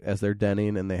 right, as they're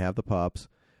denning and they have the pups,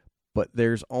 but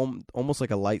there's almost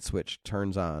like a light switch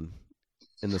turns on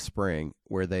in the spring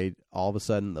where they all of a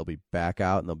sudden they'll be back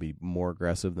out and they'll be more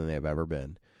aggressive than they've ever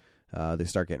been. They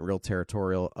start getting real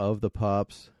territorial of the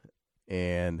pups,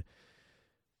 and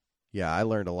yeah, I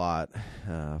learned a lot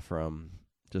from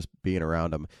just being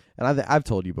around them. And I've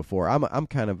told you before, I'm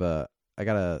kind of I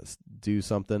gotta do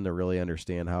something to really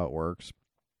understand how it works.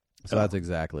 So that's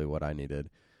exactly what I needed,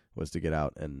 was to get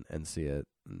out and see it.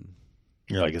 And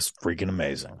you're like, it's freaking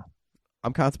amazing.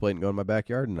 I'm contemplating going to my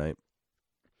backyard tonight.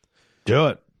 Do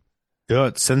it.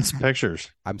 Send some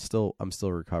pictures. I'm still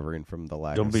recovering from the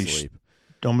lack of sleep.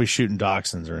 Don't be shooting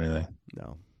dachshunds or anything.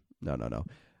 No.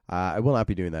 I will not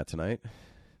be doing that tonight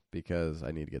because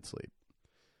I need to get sleep.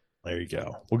 There you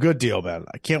go. Well, good deal, man.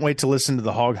 I can't wait to listen to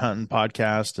the hog hunting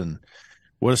podcast, and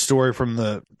what a story from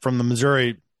the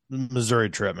Missouri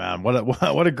trip, man.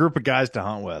 What a group of guys to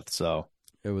hunt with. So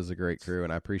it was a great crew,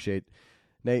 and I appreciate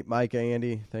Nate, Mike,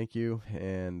 Andy. Thank you.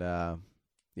 And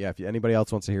yeah, if anybody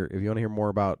else wants to hear, if you want to hear more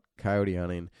about coyote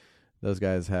hunting, those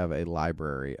guys have a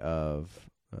library of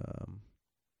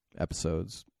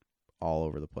episodes all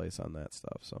over the place on that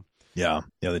stuff. So yeah,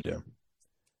 they do.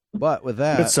 But with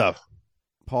that, good stuff.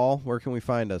 Paul, where can we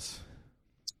find us?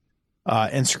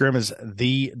 Instagram is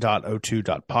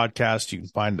the.o2.podcast. You can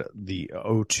find the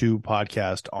O2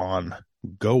 podcast on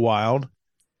Go Wild.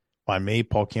 Find me,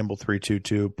 Paul Campbell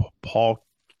 322,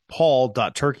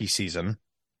 Paul.turkey season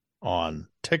on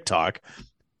TikTok.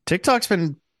 TikTok's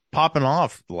been popping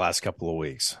off the last couple of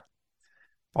weeks.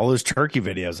 All those turkey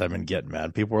videos I've been getting,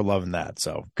 man. People are loving that.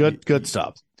 So good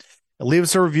stuff. Leave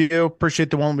us a review. Appreciate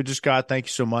the one we just got. Thank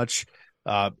you so much.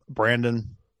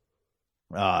 Brandon.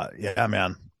 Yeah,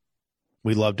 man.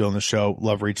 We love doing the show.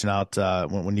 Love reaching out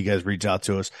when you guys reach out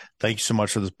to us. Thank you so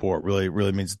much for the support.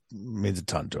 Really means a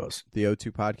ton to us.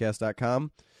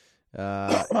 The02podcast.com.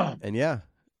 And yeah,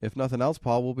 if nothing else,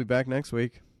 Paul, we'll be back next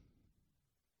week.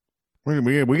 We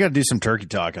got to do some turkey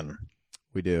talking.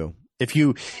 We do. If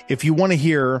you want to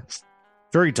hear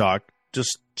turkey talk,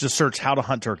 just search How to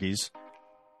Hunt Turkeys.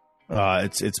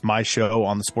 It's my show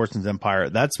on the Sportsman's Empire.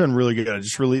 That's been really good.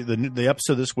 The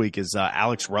episode this week is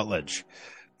Alex Rutledge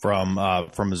from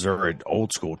Missouri,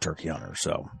 old school turkey hunter.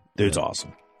 So dude's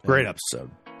awesome. Great episode.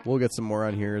 We'll get some more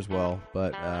on here as well.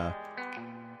 But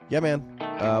yeah, man,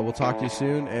 we'll talk to you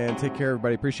soon, and take care,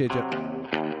 everybody. Appreciate you.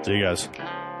 See you guys.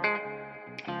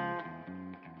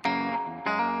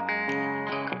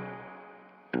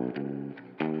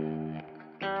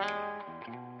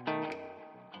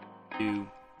 do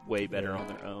way better on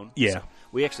their own. Yeah.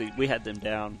 So we had them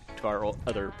down to our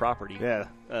other property. Yeah.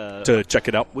 To check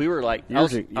it out. We were like,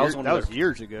 That was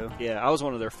years ago. Yeah, I was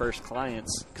one of their first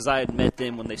clients because I had met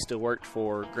them when they still worked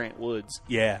for Grant Woods.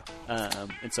 Yeah.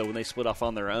 And so when they split off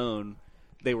on their own,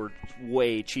 they were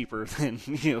way cheaper than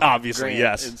Obviously, Grant.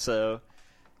 yes. And so,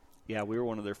 yeah, we were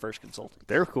one of their first consultants.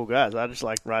 They were cool guys. I just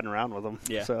like riding around with them.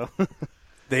 Yeah. So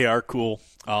They are cool.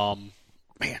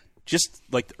 Man, just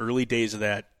like the early days of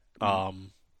that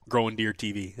Growing Deer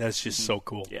TV. That's just so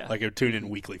cool. Yeah. Like I would tune in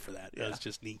weekly for that. That's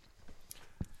just neat.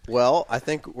 Well, I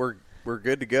think we're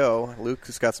good to go. Luke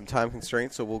has got some time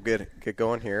constraints, so we'll get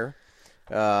going here.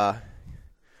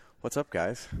 What's up,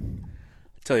 guys?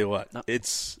 Tell you what,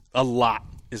 it's a lot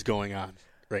is going on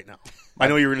right now. I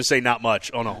know you were going to say not much.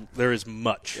 Oh, no, there is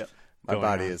much. Yep. My going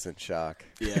body on. is in shock.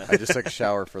 Yeah. I just took a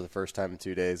shower for the first time in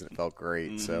 2 days, and it felt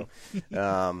great. So,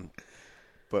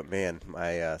 but, man,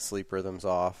 my sleep rhythm's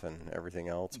off and everything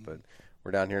else. But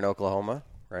we're down here in Oklahoma,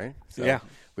 right? So Yeah.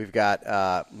 We've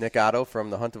got Nick Otto from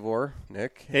the Huntivore.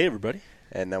 Nick. Hey, everybody.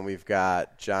 And then we've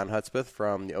got John Hudspeth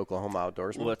from the Oklahoma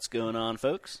Outdoorsman. What's going on,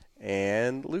 folks?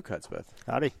 And Luke Hudspeth.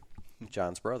 howdy.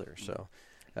 John's brother. So,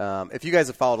 if you guys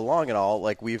have followed along at all,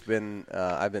 like we've been,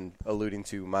 I've been alluding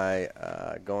to my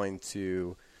going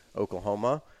to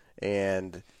Oklahoma,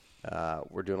 and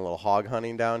we're doing a little hog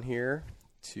hunting down here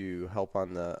to help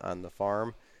on the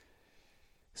farm.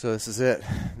 So this is it.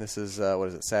 This is what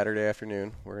is it? Saturday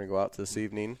afternoon. We're gonna go out this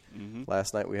evening. Mm-hmm.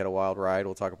 Last night we had a wild ride.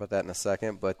 We'll talk about that in a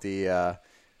second. But I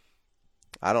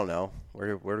don't know where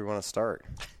do we want to start.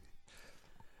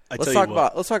 Let's talk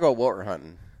about what we're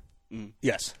hunting.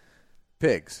 Yes.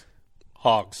 Pigs.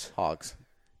 Hogs.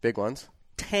 Big ones.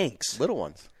 Tanks. Little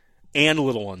ones. And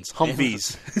little ones.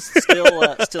 Humvees.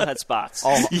 Still had spots.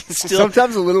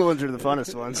 Sometimes the little ones are the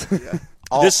funnest ones.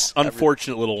 This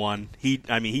unfortunate little one, he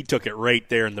took it right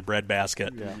there in the bread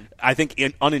basket. Yeah. I think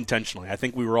unintentionally. I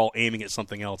think we were all aiming at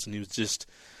something else, and he was just,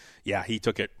 he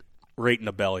took it right in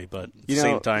the belly. But at the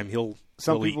same time, he'll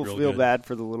Some eat people real feel good. bad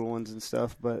for the little ones and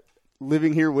stuff, but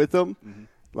living here with them,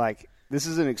 like, this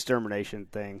is an extermination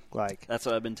thing. Like, That's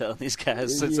what I've been telling these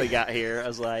guys since they got here. I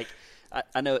was like,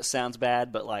 I know it sounds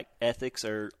bad, but like ethics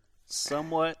are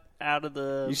somewhat out of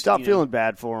the. you stop feeling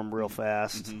bad for them real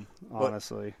fast,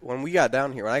 honestly. When I got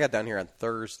down here on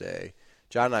Thursday,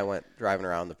 John and I went driving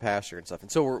around the pasture and stuff,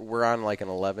 and so we're on like an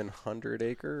 1,100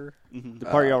 acre The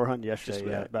part y'all were hunting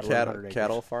yesterday, about 1,100 acres.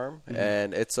 cattle farm,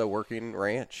 and it's a working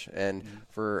ranch. And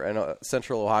for a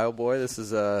Central Ohio boy, this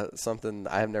is something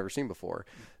I have never seen before.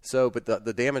 So, but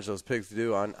the damage those pigs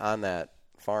do on that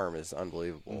farm is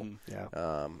unbelievable.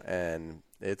 Yeah. And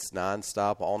it's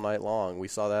nonstop all night long. We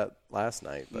saw that last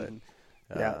night, but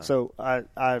So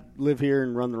I live here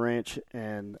and run the ranch,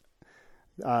 and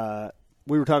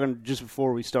we were talking just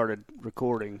before we started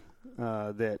recording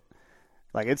that,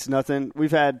 like, it's nothing. We've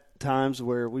had times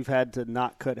where we've had to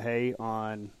not cut hay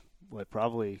on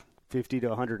probably 50 to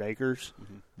 100 acres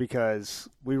because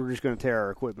we were just going to tear our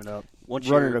equipment up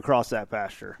running across that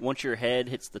pasture. Once your head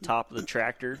hits the top of the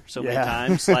tractor so many Yeah.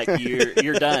 times, like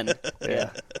you're done. Yeah.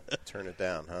 turn it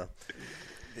down, huh?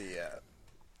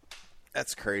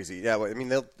 That's crazy. Yeah, I mean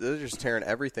they're just tearing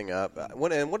everything up.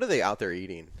 What are they out there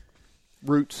eating?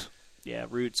 Roots. Yeah,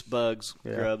 roots, bugs,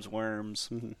 Yeah. grubs, worms.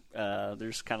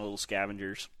 There's kind of little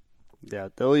scavengers. Yeah,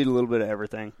 they'll eat a little bit of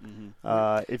everything.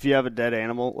 If you have a dead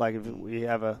animal, like if we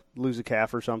lose a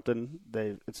calf or something,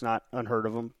 it's not unheard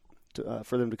of them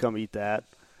for them to come eat that.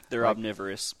 They're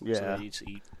omnivorous, so Yeah. they just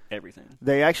eat everything.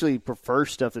 They actually prefer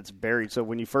stuff that's buried. So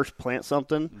when you first plant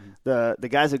something, the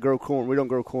guys that grow corn, we don't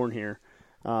grow corn here,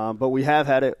 but we have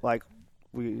had it like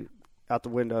out the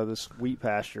window of this wheat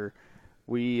pasture.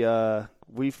 We only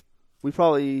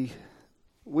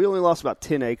lost about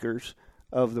 10 acres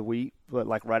of the wheat, but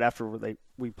like right after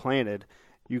we planted,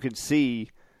 you could see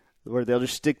where they'll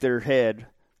just stick their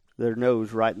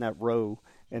nose right in that row,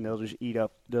 and they'll just eat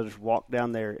up. They'll just walk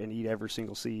down there and eat every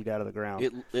single seed out of the ground.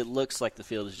 It looks like the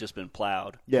field has just been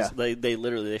plowed. Yeah. They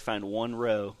literally find one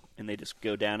row and they just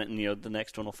go down it, and the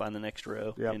next one will find the next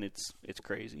row, Yep. and it's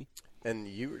crazy. And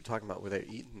you were talking about were they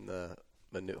eating the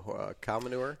cow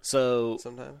manure So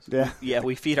sometimes? Yeah.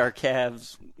 we feed our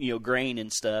calves grain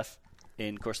and stuff.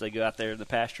 And, of course, they go out there in the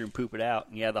pasture and poop it out.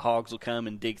 And, the hogs will come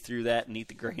and dig through that and eat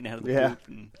the grain out of the poop.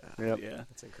 And, Yep. Yeah.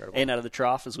 That's incredible. And out of the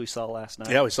trough, as we saw last night.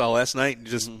 Yeah, we saw last night.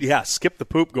 Just skip the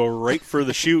poop, go right for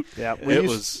the chute. Yeah, we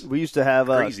used to have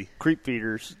crazy. creep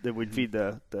feeders that we'd feed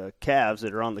the calves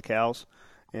that are on the cows,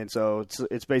 and so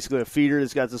it's basically a feeder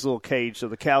that's got this little cage, so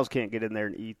the cows can't get in there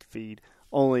and eat the feed.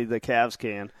 Only the calves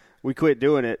can. We quit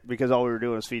doing it because all we were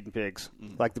doing was feeding pigs.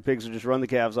 Like the pigs would just run the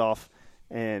calves off,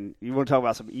 And you want to talk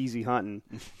about some easy hunting.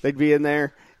 They'd be in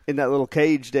there in that little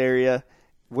caged area,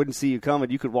 wouldn't see you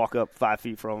coming. You could walk up 5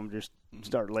 feet from them, just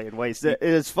start laying waste.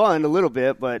 It's fun a little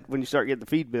bit, but when you start getting the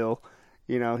feed bill,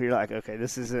 you're like, okay,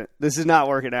 this is not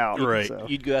working out. Right. So.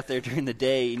 You'd go out there during the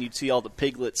day and you'd see all the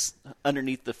piglets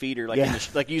underneath the feeder,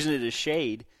 like using it as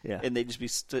shade, and they'd just be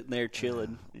sitting there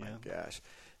chilling. Gosh.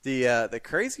 The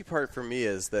crazy part for me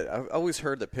is that I've always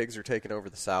heard that pigs are taking over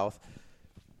the South,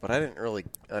 but I didn't really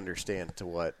understand to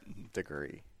what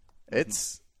degree.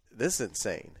 This is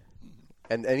insane.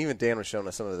 And even Dan was showing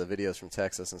us some of the videos from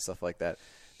Texas and stuff like that.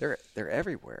 They're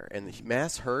everywhere. And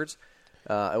mass herds,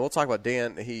 and we'll talk about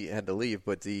Dan. He had to leave,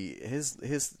 but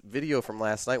his video from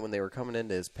last night when they were coming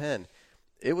into his pen,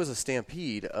 it was a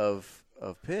stampede of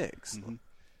pigs,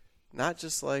 not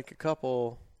just like a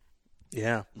couple.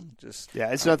 Yeah,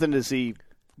 it's nothing to see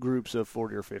groups of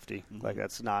 40 or 50. Like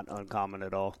that's not uncommon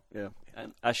at all. Yeah,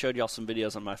 and I showed y'all some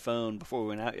videos on my phone before we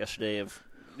went out yesterday of.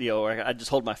 I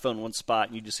just hold my phone in one spot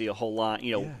and you just see a whole line.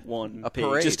 One a pig,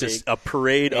 parade, just a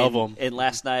parade of them. And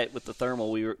last night with the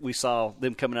thermal, we saw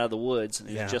them coming out of the woods, and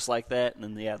it was just like that. And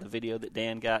then the video that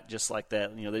Dan got, just like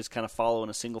that. They just kind of follow in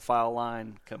a single file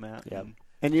line, come out. Yeah,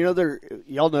 and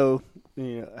y'all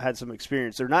had some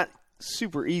experience. They're not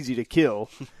super easy to kill.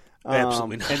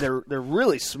 Absolutely not. And they're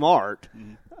really smart.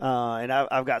 And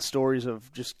I've got stories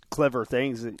of just clever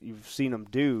things that you've seen them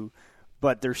do.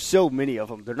 But there's so many of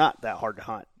them; they're not that hard to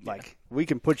hunt. Like we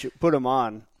can put you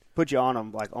on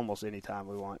them like almost any time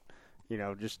we want.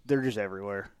 They're just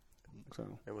everywhere.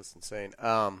 So it was insane.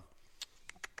 I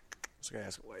was going to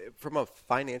ask, from a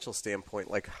financial standpoint,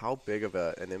 like how big of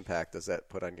an impact does that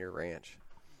put on your ranch?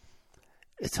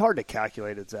 It's hard to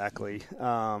calculate exactly.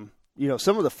 Some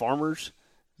of the farmers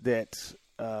that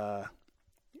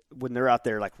when they're out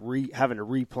there like having to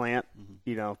replant,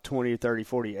 20, 30,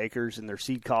 40 acres, and their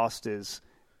seed cost is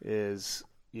 $100,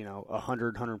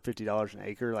 $150 an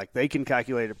acre. Like they can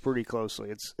calculate it pretty closely.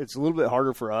 It's a little bit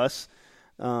harder for us,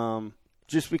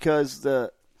 just because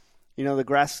the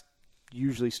grass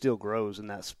usually still grows in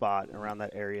that spot around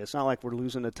that area. It's not like we're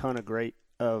losing a ton of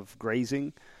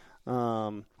grazing.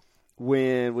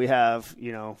 When we have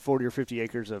 40 or 50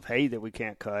 acres of hay that we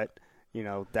can't cut,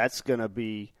 that's going to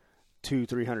be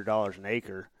 $200-$300 an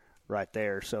acre right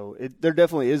there. So there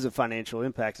definitely is a financial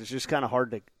impact. It's just kind of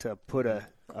hard to put a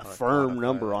firm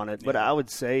number on it. But I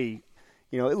would say,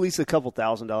 at least a couple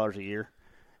 $1,000s a year,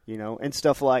 and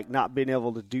stuff like not being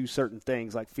able to do certain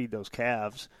things like feed those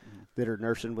calves that are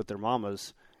nursing with their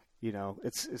mamas.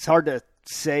 It's hard to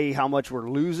say how much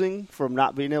we're losing from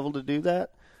not being able to do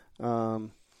that.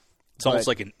 It's almost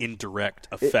like an indirect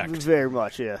effect. Very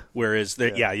much, yeah. Whereas,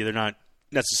 they're not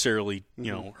necessarily,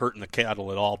 hurting the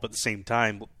cattle at all, but at the same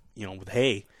time, with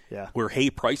hay, where hay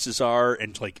prices are,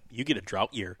 and like you get a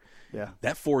drought year,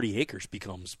 that 40 acres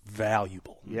becomes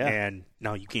valuable, and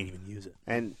now you can't even use it.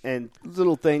 And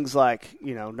little things like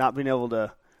not being able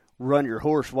to run your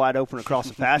horse wide open across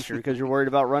the pasture because you're worried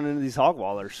about running into these hog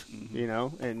wallers,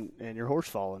 and your horse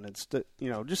falling. It's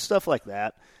just stuff like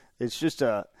that. It's just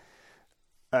a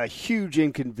huge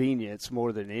inconvenience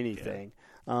more than anything.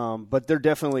 But there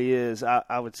definitely is,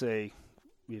 I would say,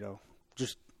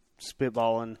 just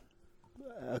spitballing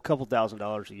a couple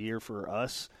 $1,000s a year for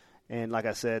us. And like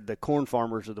I said, the corn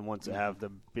farmers are the ones that have the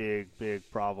big, big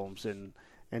problems and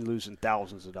losing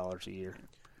thousands of dollars a year.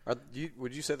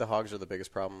 Would you say the hogs are the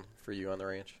biggest problem for you on the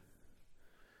ranch?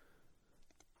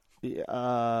 Yeah,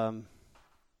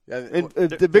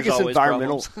 the biggest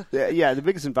environmental, the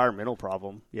biggest environmental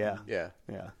problem. Yeah.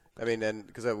 I mean, and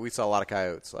because we saw a lot of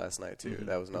coyotes last night too.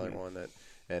 That was another one that,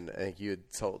 and I think you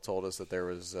had told us that there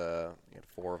was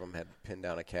 4 of them had pinned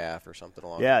down a calf or something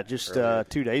along. Yeah, just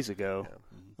 2 days ago,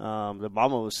 the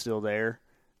mama was still there,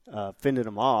 fending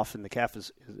them off, and the calf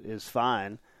is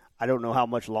fine. I don't know how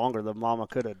much longer the mama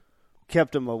could have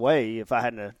kept them away if I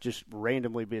hadn't just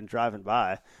randomly been driving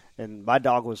by, and my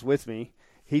dog was with me.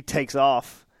 He takes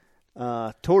off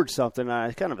towards something.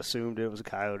 I kind of assumed it was a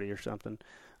coyote or something.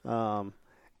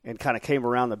 And kind of came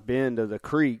around the bend of the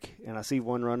creek, and I see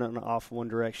one running off one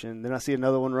direction. Then I see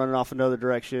another one running off another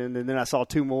direction, and then I saw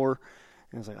 2 more.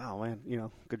 And I was like, oh,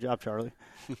 man, good job, Charlie.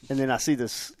 And then I see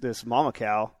this mama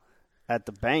cow at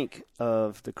the bank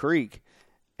of the creek,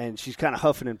 and she's kind of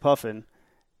huffing and puffing.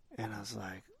 And I was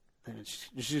like, and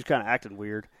she's kind of acting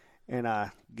weird. And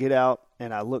I get out,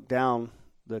 and I look down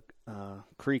the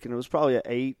creek, and it was probably an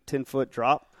 8-10-foot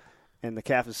drop, and the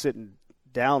calf is sitting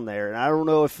down there. And I don't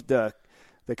know if the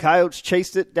coyotes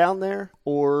chased it down there,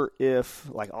 or if,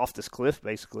 like, off this cliff,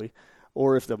 basically,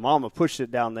 or if the mama pushed it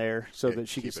down there so that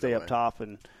she could stay up top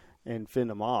and fend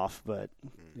them off. But,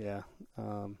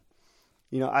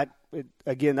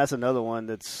 Again, that's another one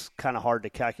that's kind of hard to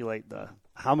calculate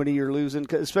how many you're losing,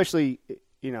 especially,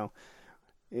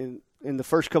 in the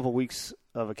first couple weeks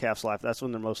of a calf's life. That's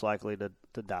when they're most likely to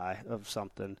die of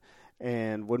something.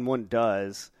 And when one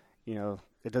does,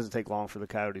 it doesn't take long for the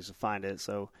coyotes to find it.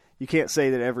 So you can't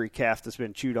say that every calf that's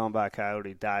been chewed on by a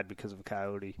coyote died because of a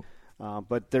coyote.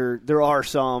 But there are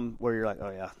some where you're like,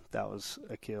 oh, yeah, that was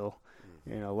a kill.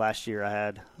 Last year I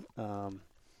had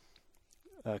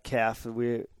a calf.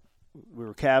 We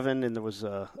were calving, and there was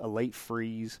a late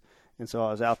freeze. And so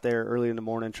I was out there early in the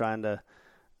morning trying to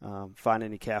find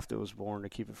any calf that was born to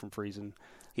keep it from freezing.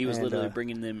 He was literally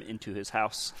bringing them into his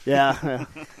house. Yeah.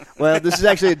 Well, this is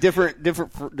actually a different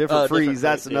freeze.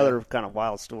 That's another kind of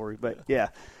wild story. But, yeah,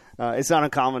 it's not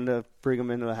uncommon to bring them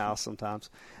into the house sometimes.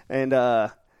 And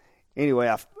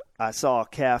anyway, I saw a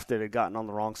calf that had gotten on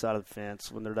the wrong side of the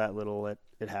fence. When they're that little,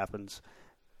 it happens.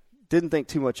 Didn't think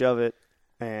too much of it.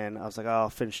 And I was like, I'll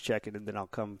finish checking, and then I'll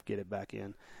come get it back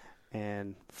in.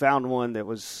 And found one that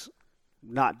was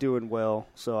not doing well,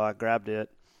 so I grabbed it,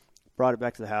 brought it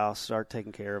back to the house, started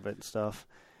taking care of it and stuff.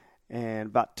 And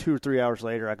about 2 or 3 hours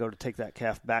later, I go to take that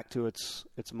calf back to its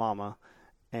mama,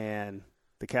 and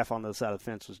the calf on the other side of the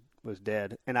fence was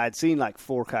dead. And I'd seen like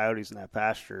 4 coyotes in that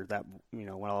pasture that when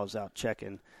I was out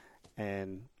checking,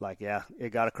 and it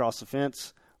got across the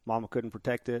fence. Mama couldn't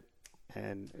protect it,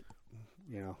 and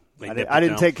I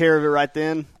didn't take care of it right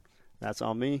then. That's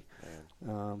on me.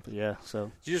 But yeah,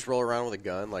 so did you just roll around with a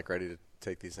gun, like ready to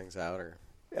take these things out, or?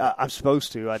 I'm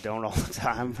supposed to. I don't all the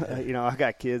time. I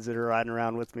got kids that are riding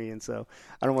around with me, and so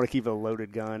I don't want to keep a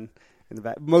loaded gun in the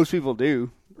back. Most people do,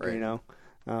 right.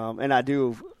 And I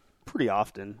do pretty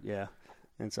often, yeah.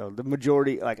 And so the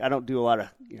majority, I don't do a lot of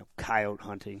coyote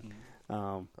hunting.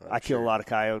 I kill a lot of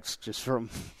coyotes just from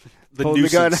the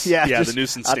nuisance. The gun. Yeah, the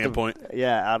nuisance standpoint.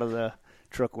 Out of the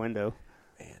truck window.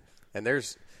 Man, and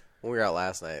when we were out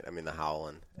last night, the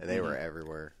howling, and they were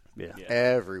everywhere. Yeah.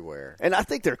 Everywhere. And I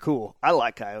think they're cool. I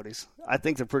like coyotes. I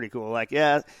think they're pretty cool.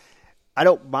 I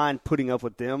don't mind putting up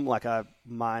with them like I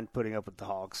mind putting up with the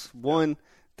hogs. One,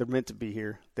 they're meant to be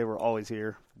here. They were always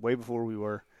here, way before we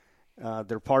were.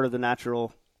 They're part of the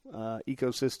natural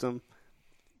ecosystem.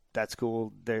 That's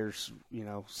cool. There's,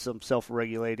 some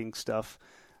self-regulating stuff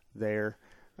there.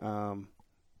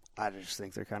 I just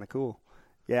think they're kind of cool.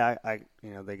 Yeah,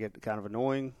 they get kind of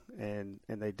annoying, and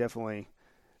they definitely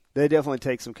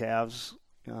take some calves,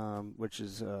 which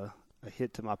is a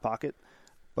hit to my pocket.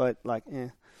 But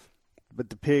But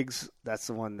the pigs, that's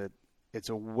the one that it's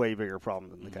a way bigger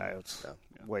problem than the coyotes.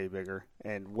 Yeah. Way bigger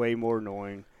and way more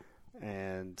annoying,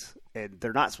 and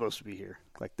they're not supposed to be here.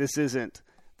 This isn't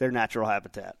their natural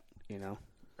habitat,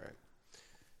 Right.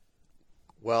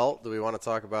 Well, do we want to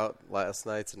talk about last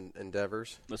night's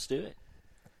endeavors? Let's do it.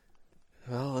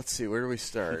 Well, let's see. Where do we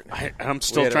start? I'm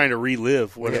still trying to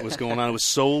relive what was going on. It was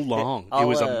so long. It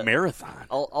was a marathon.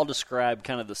 I'll describe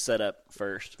kind of the setup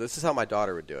first. This is how my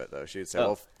daughter would do it, though. She would say,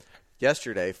 well,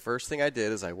 yesterday, first thing I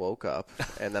did is I woke up,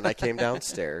 and then I came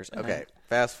downstairs. Okay,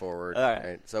 fast forward. All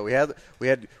right. So we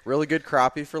had really good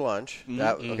crappie for lunch.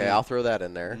 Okay, I'll throw that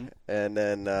in there. And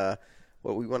then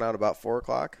we went out about 4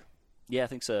 o'clock? Yeah, I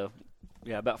think so.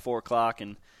 Yeah, about 4 o'clock.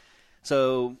 And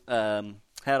so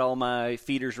had all my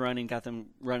feeders running, got them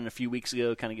running a few weeks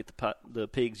ago, kind of get the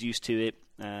pigs used to it.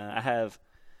 I have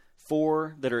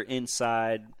 4 that are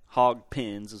inside hog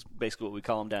pens, is basically what we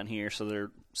call them down here. So they're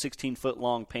 16-foot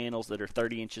long panels that are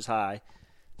 30 inches high.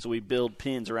 So we build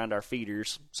pens around our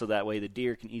feeders so that way the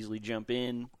deer can easily jump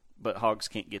in, but hogs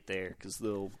can't get there because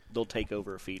they'll take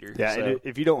over a feeder. Yeah, so, and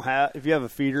if you have a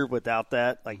feeder without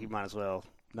that, you might as well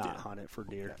not hunt it for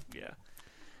deer.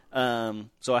 Yeah.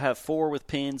 So I have 4 with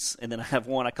pins, and then I have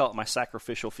 1, I call it my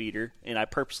sacrificial feeder, and I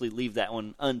purposely leave that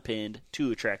one unpinned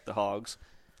to attract the hogs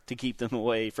to keep them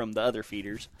away from the other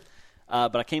feeders.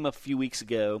 But I came up a few weeks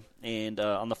ago, and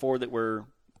on the 4 that were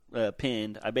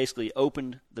pinned, I basically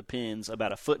opened the pins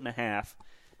about 1.5 feet,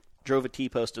 drove a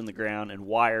T-post in the ground, and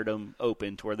wired them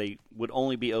open to where they would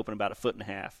only be open about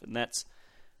 1.5 feet. And that's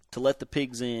to let the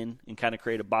pigs in and kind of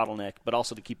create a bottleneck, but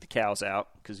also to keep the cows out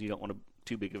because you don't want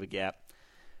too big of a gap.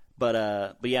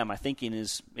 But yeah, my thinking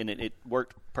is, and it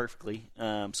worked perfectly.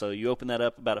 So you open that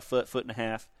up about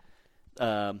 1.5 feet.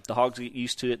 The hogs get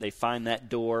used to it. They find that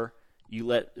door. You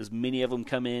let as many of them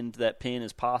come into that pen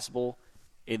as possible,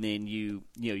 and then you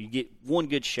get one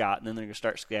good shot, and then they're going to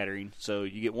start scattering. So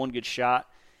you get one good shot,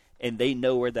 and they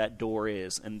know where that door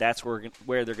is, and that's where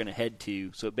they're going to head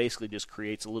to. So it basically just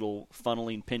creates a little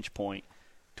funneling pinch point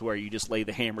to where you just lay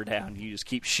the hammer down and you just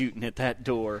keep shooting at that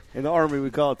door. In the Army, we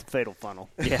call it the fatal funnel.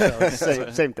 Yeah. So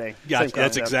same thing. Yeah,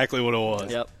 that's exactly what it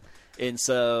was. Yep. And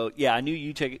so, yeah, I knew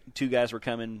you two guys were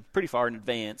coming pretty far in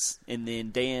advance, and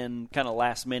then Dan kind of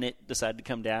last minute decided to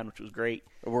come down, which was great.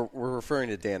 We're referring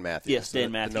to Dan Matthews. Yes,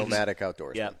 Dan Matthews. The nomadic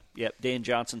outdoorsman. Yep. Dan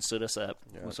Johnson stood us up,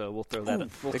 so we'll throw that. We'll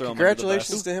throw him under the congratulations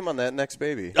bus. to him on that next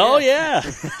baby. Oh yeah.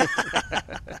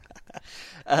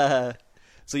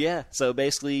 So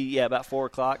basically, about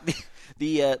 4:00.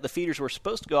 The feeders were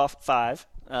supposed to go off at 5.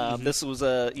 This was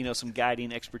some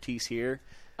guiding expertise here.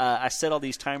 I set all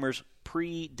these timers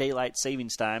pre-daylight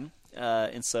savings time,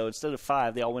 and so instead of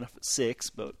 5, they all went off at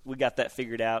 6. But we got that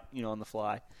figured out, on the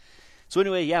fly. So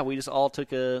anyway, we just all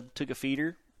took a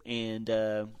feeder and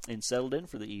settled in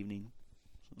for the evening.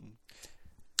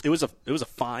 It was a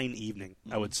fine evening,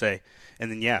 I would say.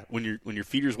 And then when your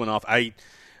feeders went off, I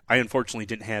unfortunately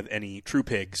didn't have any true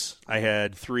pigs. I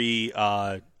had 3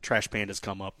 trash pandas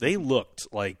come up. They looked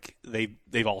like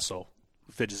they've also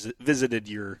visited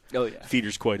your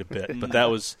feeders quite a bit. But that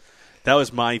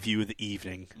was my view of the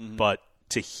evening. Mm-hmm. But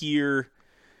to hear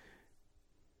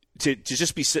to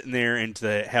just be sitting there and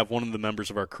to have one of the members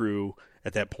of our crew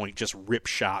at that point just rip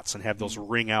shots and have those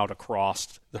ring out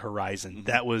across the horizon. Mm-hmm.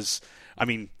 That was,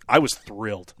 I was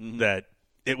thrilled that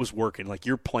it was working. Like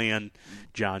your plan,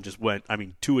 John, just went,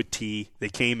 to a T. They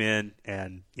came in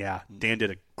and Dan did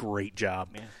a great job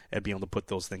at being able to put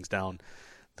those things down.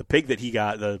 The pig that he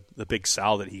got, the big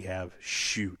sow that he have,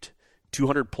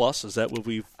 200 plus. Is that what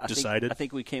we've decided? I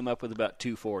think we came up with about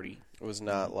 240. It was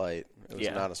not light. It was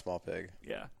not a small pig.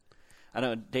 Yeah. I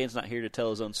know Dan's not here to tell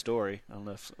his own story. I don't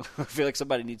know if I feel like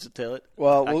somebody needs to tell it.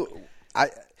 Well,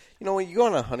 when you go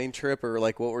on a hunting trip or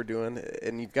like what we're doing,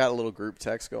 and you've got a little group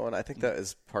text going, I think that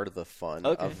is part of the fun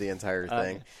of the entire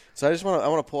thing. So I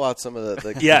want to pull out some of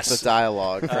the the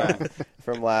dialogue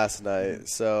from last night.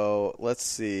 So let's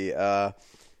see.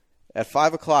 At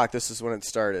 5 o'clock, this is when it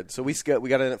started. So we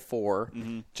got in at 4.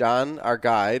 Mm-hmm. John, our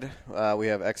guide, we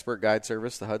have expert guide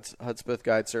service, the Hudspeth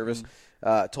guide service.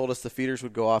 Told us the feeders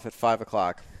would go off at 5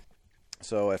 o'clock.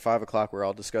 So at 5 o'clock, we're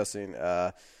all discussing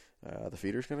the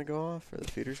feeder's going to go off, or the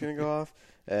feeder's going to go off.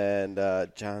 And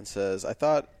John says, I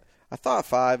thought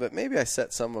 5, but maybe I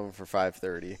set some of them for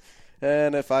 5:30.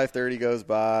 And at 5:30 goes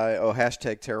by,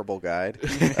 hashtag terrible guide.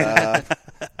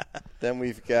 Then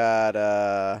we've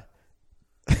got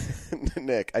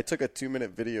Nick, I took a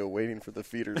 2-minute video waiting for the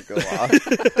feeder to go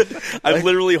off. I'm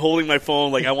literally holding my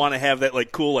phone like I want to have that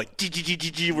cool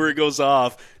where it goes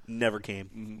off. Never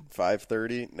came.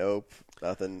 5:30, nope,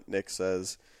 nothing. Nick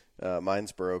says,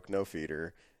 mine's broke, no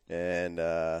feeder. And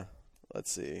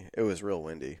let's see, it was real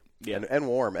windy. Yeah. And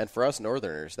warm. And for us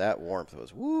Northerners, that warmth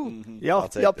was woo. Mm-hmm. Y'all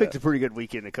picked a pretty good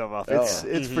weekend to come off.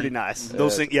 It's pretty nice.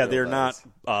 Those things, they're nice.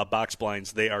 Not box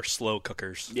blinds. They are slow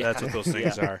cookers. Yeah. That's what those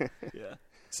things are. Yeah.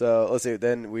 So let's see.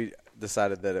 Then we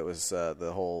decided that it was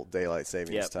the whole daylight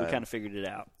savings time. We kind of figured it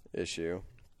out. Issue.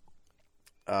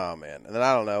 Oh man! And then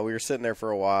I don't know. We were sitting there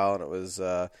for a while, and it was.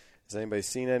 Has anybody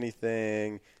seen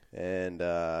anything? And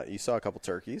you saw a couple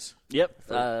turkeys. Yep.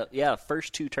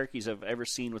 First 2 turkeys I've ever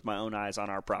seen with my own eyes on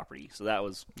our property. So that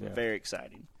was very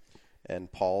exciting.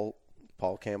 And Paul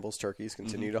Campbell's turkeys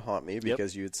continue to haunt me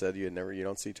because you had said you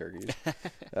don't see turkeys.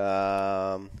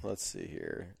 Let's see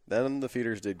here. Then the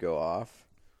feeders did go off.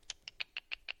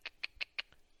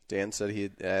 Dan said he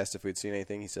had asked if we'd seen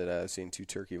anything. He said, I've seen 2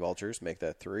 turkey vultures. Make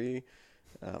that 3.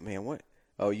 Man, what?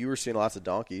 Oh, you were seeing lots of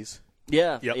donkeys.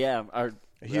 Yeah, yeah. A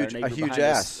huge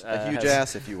ass,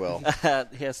 if you will.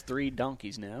 He has 3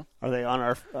 donkeys now. Are they on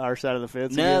our side of the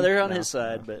fence? No, again? they're on his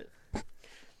side. But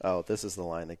this is the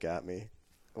line that got me.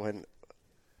 When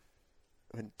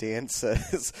Dan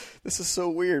says, this is so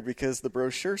weird because the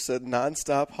brochure said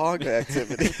nonstop hog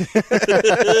activity.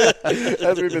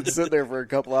 As we've been sitting there for a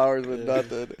couple hours with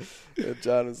nothing. And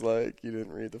John was like, you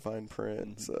didn't read the fine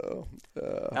print. So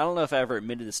I don't know if I ever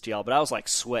admitted this to y'all, but I was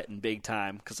sweating big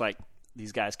time because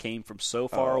these guys came from so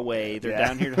far away. They're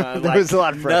down here. There was a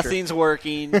lot of pressure. Nothing's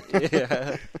working.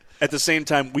 At the same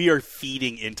time, we are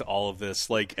feeding into all of this.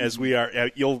 As we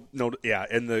are, you'll note,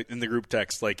 in the group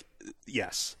text,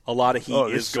 yes, a lot of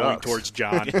heat is going towards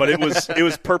John, but it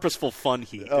was purposeful fun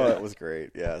heat. Oh, it was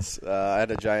great. Yes, I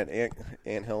had a giant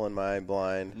anthill in my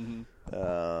blind.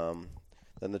 Mm-hmm.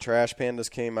 Then the trash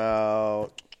pandas came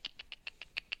out.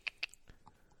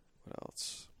 What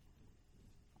else?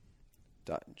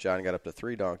 John got up to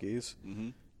 3 donkeys.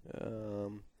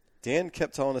 Mm-hmm. Dan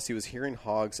kept telling us he was hearing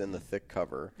hogs in the thick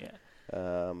cover. Yeah.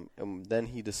 And then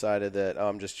he decided that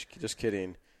I'm just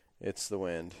kidding. It's the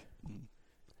wind.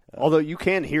 Although you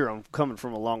can hear them coming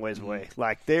from a long ways away.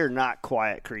 Like, they're not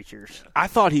quiet creatures. I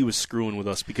thought he was screwing with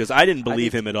us because I didn't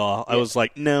believe him at all. Yeah. I was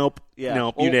like, nope,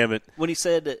 well, you haven't. When he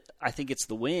said, I think it's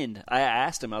the wind, I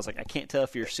asked him, I was like, I can't tell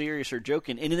if you're serious or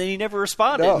joking. And then he never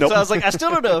responded. No. So I was like, I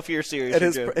still don't know if you're serious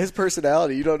or joking. His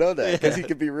personality, you don't know that because he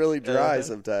can be really dry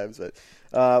sometimes.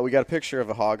 But we got a picture of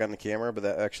a hog on the camera, but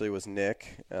that actually was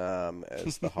Nick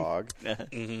as the hog.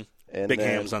 Mm-hmm. And big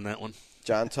hams on that one.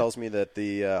 John tells me that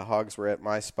the hogs were at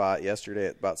my spot yesterday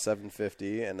at about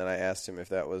 7:50, and then I asked him if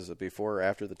that was before or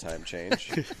after the time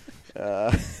change.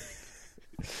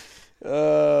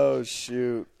 Oh,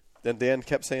 shoot. Then Dan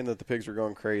kept saying that the pigs were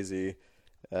going crazy.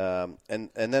 And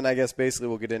then I guess basically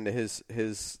we'll get into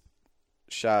his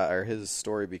shot or his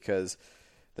story because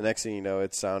the next thing you know,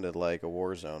 it sounded like a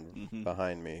war zone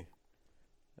behind me.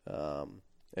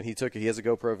 And he has a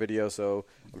GoPro video, so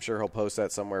I'm sure he'll post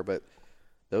that somewhere, but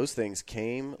those things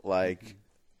came like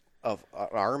an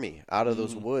army out of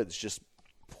those woods, just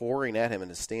pouring at him in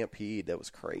a stampede. That was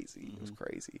crazy. It was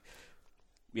crazy.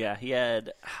 Yeah, he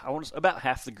had about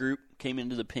half the group came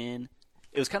into the pen.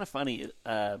 It was kind of funny.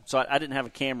 So I didn't have a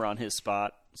camera on his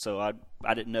spot, so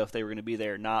I didn't know if they were going to be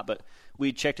there or not. But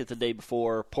we checked it the day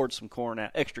before, poured some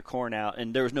extra corn out,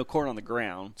 and there was no corn on the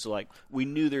ground. So like we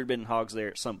knew there had been hogs there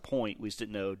at some point. We just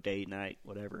didn't know day, night,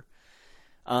 whatever.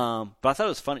 But I thought it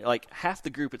was funny. Like half the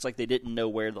group, it's like they didn't know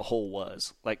where the hole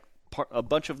was. Like a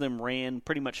bunch of them ran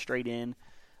pretty much straight in.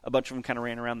 A bunch of them kind of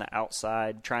ran around the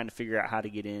outside trying to figure out how to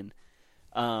get in.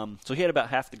 So he had about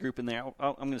half the group in there.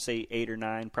 I'm going to say 8 or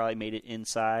 9 probably made it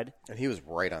inside. And he was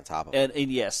right on top of it.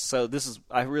 And yes, so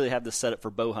I really have this set up for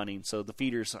bow hunting. So the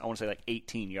feeders, I want to say like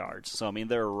 18 yards. So I mean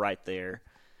they're right there.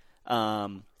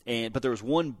 But there was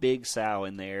one big sow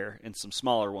in there and some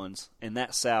smaller ones, and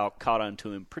that sow caught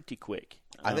onto him pretty quick.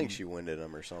 I think she winded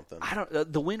him or something.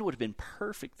 The wind would have been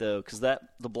perfect though, because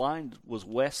the blind was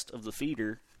west of the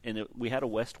feeder, and we had a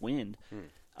west wind.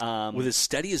 With as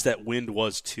steady as that wind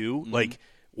was too, like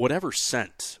whatever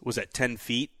scent was at 10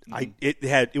 feet,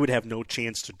 it would have no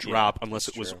chance to drop unless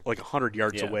it was like 100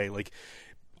 yards away. Like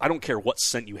I don't care what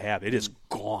scent you have, it is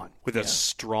gone with as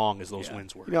strong as those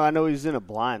winds were. I know he's in a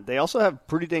blind. They also have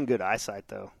pretty dang good eyesight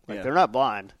though. Like they're not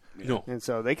blind, and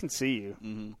so they can see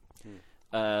you.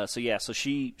 So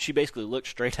she basically looked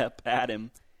straight up at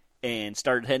him and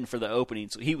started heading for the opening.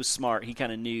 So he was smart. He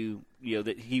kind of knew,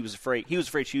 that he was afraid. He was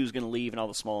afraid she was going to leave and all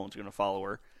the small ones were going to follow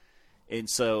her. And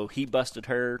so he busted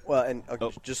her. Well, and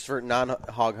just for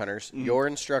non-hog hunters, your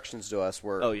instructions to us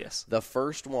were, the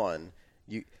first one.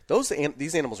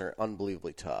 These animals are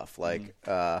unbelievably tough. Like,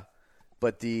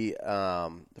 but the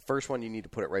first one you need to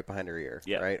put it right behind her ear,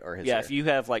 right, or his ear.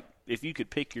 If you could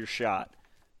pick your shot,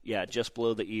 just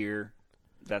below the ear.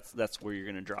 That's where you're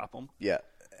going to drop them. Yeah,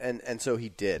 and so he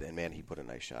did, and man, he put a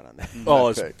nice shot on that. Oh,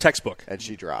 it's textbook. And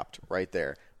she dropped right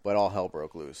there, but all hell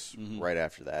broke loose right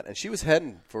after that. And she was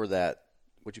heading for that.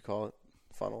 What'd you call it?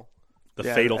 Funnel. The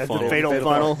fatal funnel. The fatal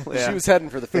funnel. Yeah. She was heading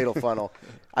for the fatal funnel.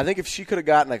 I think if she could have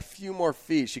gotten a few more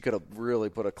feet, she could have really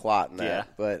put a clot in that. Yeah.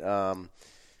 But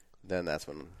then that's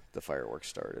when the fireworks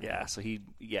started. Yeah. So he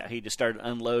just started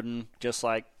unloading, just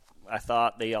like I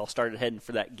thought. They all started heading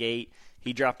for that gate.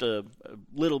 He dropped a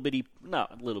little bitty,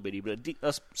 not little bitty, but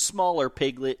a smaller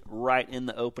piglet right in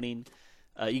the opening.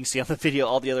 You can see on the video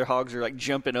all the other hogs are like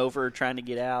jumping over, trying to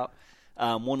get out.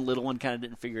 One little one kind of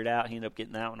didn't figure it out. He ended up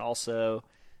getting that one also.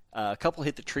 A couple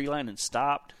hit the tree line and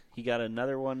stopped. He got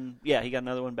another one. Yeah, he got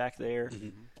another one back there.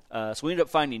 So we ended up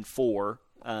finding 4.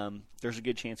 There's a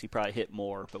good chance he probably hit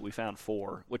more, but we found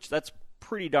 4, which that's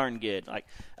pretty darn good. Like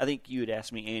I think you had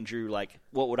asked me, Andrew, like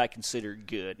what would I consider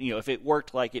good? If it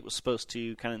worked like it was supposed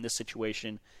to, kind of in this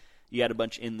situation, you had a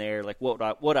bunch in there. Like what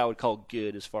I would call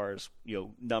good as far as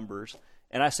numbers.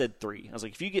 And I said 3. I was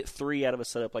like, if you get 3 out of a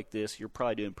setup like this, you're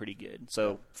probably doing pretty good.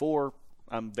 So 4,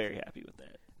 I'm very happy with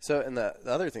that. So, and the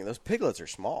other thing, those piglets are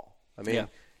small. I mean,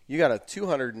 you got a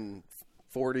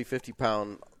 240,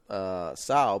 50-pound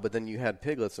sow, but then you had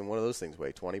piglets, and one of those things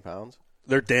weigh 20 pounds.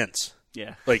 They're dense.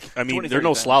 Yeah. Like, I mean, they're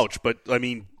no slouch, but, I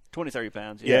mean. 20, 30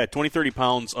 pounds. Yeah, 20, 30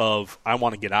 pounds of, I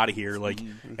want to get out of here. Like,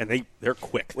 and they're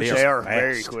quick. They are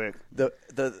very quick. I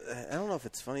don't know if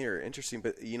it's funny or interesting,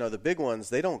 but, the big ones,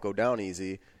 they don't go down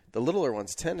easy. The littler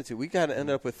ones tended to. We kind of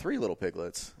ended up with 3 little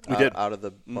piglets out of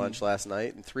the bunch last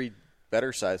night, and 3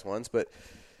 better-sized ones, but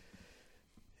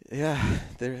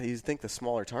you think the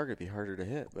smaller target would be harder to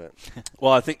hit, but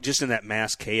well, I think just in that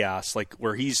mass chaos, like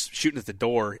where he's shooting at the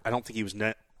door, I don't think he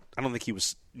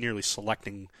was nearly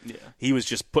selecting. Yeah. He was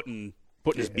just putting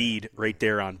his bead right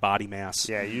there on body mass.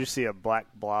 Yeah, you see a black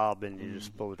blob and you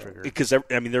just pull the trigger. Because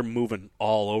they're moving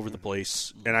all over the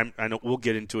place, and I know we'll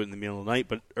get into it in the middle of the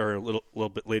night, or a little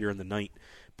bit later in the night.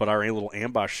 but our little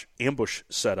ambush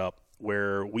setup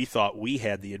where we thought we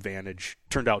had the advantage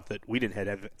turned out that we didn't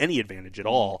have any advantage at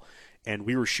all, and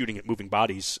we were shooting at moving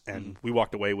bodies, and we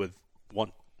walked away with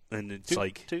one. And it's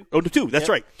two. Oh, two. That's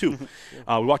right, two.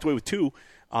 We walked away with two.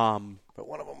 But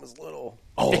one of them was little.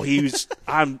 Oh, he was.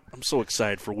 I'm so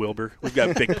excited for Wilbur. We've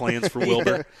got big plans for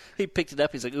Wilbur. He picked it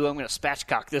up. He's like, "Ooh, I'm going to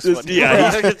spatchcock this one."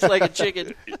 Yeah, it's like a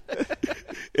chicken.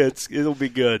 It'll be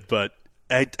good. But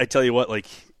I tell you what, like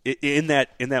in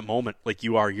that moment, like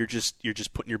you're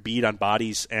just putting your bead on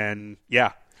bodies, and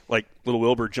like little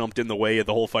Wilbur jumped in the way of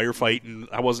the whole firefight, and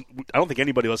I don't think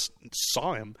anybody else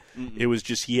saw him. Mm-mm. It was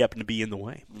just he happened to be in the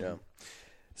way. Yeah.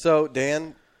 So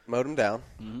Dan mowed him down.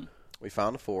 Mm-hmm. We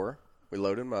found a 4. We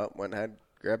loaded him up, went and had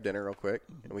grabbed dinner real quick,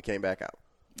 and we came back out.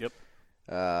 Yep.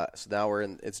 So now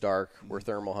it's dark. We're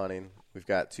thermal hunting. We've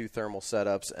got 2 thermal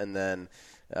setups, and then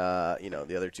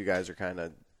the other 2 guys are kind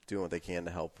of doing what they can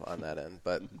to help on that end.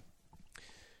 But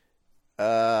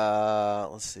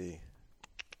let's see.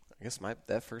 I guess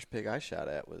that first pig I shot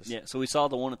at was So we saw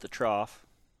the one at the trough,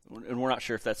 and we're not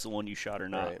sure if that's the one you shot or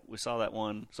not. Right. We saw that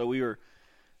one. So we were.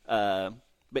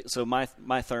 So my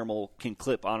thermal can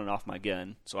clip on and off my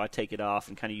gun, so I take it off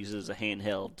and kind of use it as a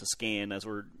handheld to scan as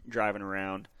we're driving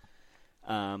around.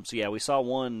 We saw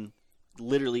one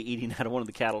literally eating out of one of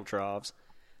the cattle troughs.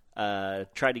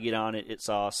 Tried to get on it, it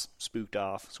saw us, spooked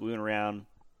off. So we went around,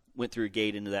 went through a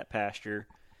gate into that pasture,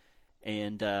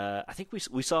 and I think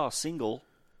we saw a single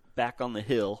back on the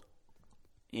hill.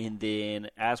 And then,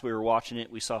 as we were watching it,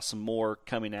 we saw some more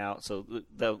coming out. So,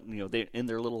 they're in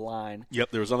their little line.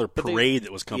 Yep, there was another parade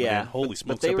that was coming in. Holy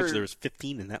smokes! I bet there was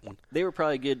 15 in that one. They were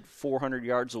probably a good 400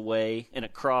 yards away and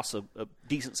across a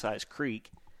decent-sized creek.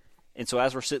 And so,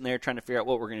 as we're sitting there trying to figure out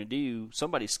what we're going to do,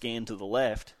 somebody scanned to the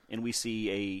left, and we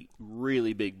see a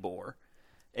really big boar,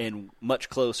 and much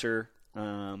closer.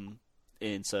 And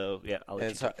so, I'll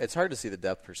let you. It's hard to see the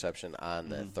depth perception on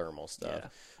the thermal stuff,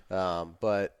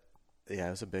 but. Yeah,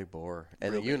 it was a big boar.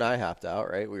 And then you and I hopped out,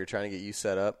 right? We were trying to get you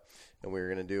set up, and we were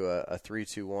going to do a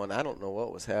 3-2-1. I don't know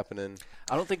what was happening.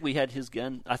 I don't think we had his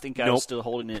gun. I think I was still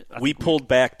holding it. We pulled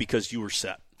back because you were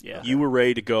set. Yeah. You were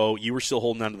ready to go. You were still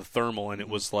holding on to the thermal, and it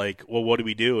was like, well, what do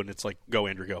we do? And it's like, go,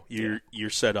 Andrew, go. You're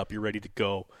set up. You're ready to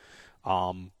go.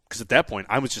 Because at that point,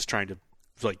 I was just trying to,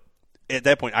 at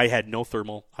that point, I had no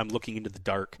thermal. I'm looking into the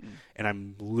dark, and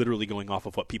I'm literally going off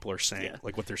of what people are saying,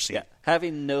 like what they're seeing. Yeah.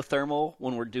 Having no thermal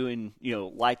when we're doing,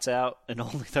 lights out and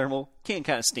only thermal can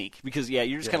kind of stink because,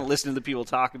 you're just kind of listening to the people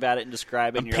talk about it and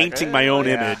describe it. I'm painting my own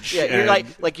image. Yeah, you're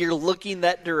like you're looking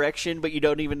that direction, but you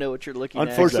don't even know what you're looking at.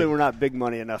 Unfortunately, we're not big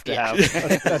money enough to have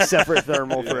a separate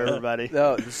thermal for everybody.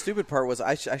 No, the stupid part was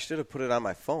I should have put it on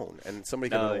my phone, and somebody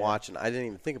could have been watching. I didn't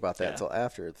even think about that until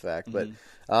after the fact. Mm-hmm.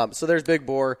 But so there's big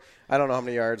boar. I don't know how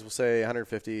many yards. We'll say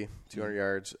 150, 200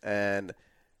 yards. And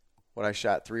what I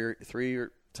shot three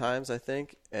times, I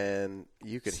think, and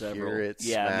you could hear it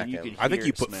smack him. I think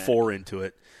you put 4 into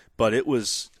it, but it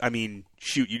was,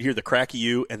 you'd hear the crack of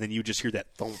you, and then you just hear that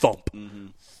thump,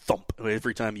 thump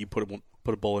every time you put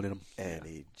a bullet in him. And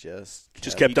he just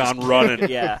kept on running.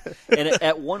 Yeah, and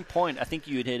at one point, I think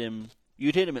you'd hit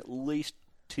him at least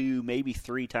 2, maybe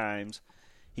 3 times.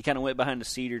 He kind of went behind a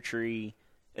cedar tree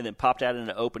and then popped out in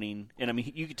an opening. And,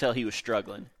 you could tell he was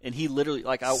struggling. And he literally, so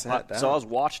I was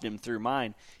watching him through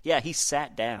mine. Yeah, he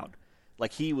sat down.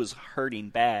 Like, he was hurting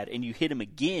bad. And you hit him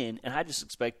again, and I just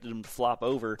expected him to flop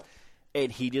over.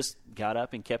 And he just got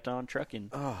up and kept on trucking.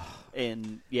 Oh.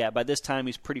 And, by this time,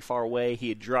 he's pretty far away. He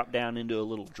had dropped down into a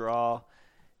little draw.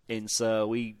 And so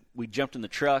we jumped in the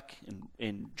truck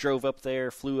and drove up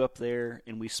there, flew up there,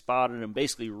 and we spotted him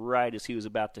basically right as he was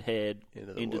about to head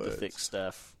into the thick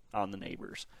stuff on the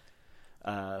neighbors.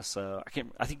 So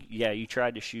I think you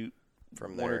tried to shoot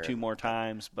from 1 or 2 more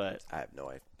times, but I have no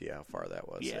idea how far that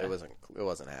was. Yeah. It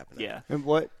wasn't happening. Yeah. And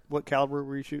what caliber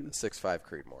were you shooting? 6.5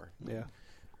 Creedmoor. Yeah.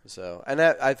 So, and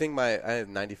I think I have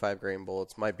 95 grain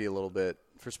bullets. Might be a little bit,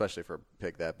 especially for a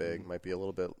pig that big, might be a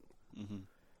little bit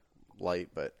light,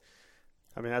 but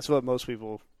that's what most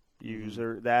people use,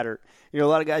 or a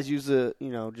lot of guys use the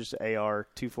just AR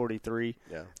 243.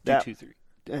 Yeah, 223.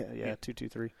 Yeah,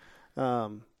 223.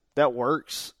 That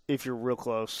works if you're real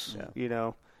close.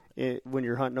 Yeah. When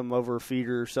you're hunting them over a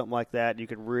feeder or something like that, you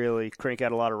can really crank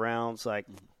out a lot of rounds. Like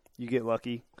you get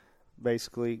lucky,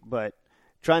 basically. But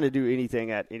trying to do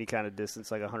anything at any kind of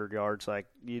distance, like 100 yards, like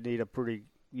you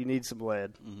need some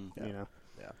lead. Yeah.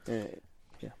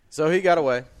 So he got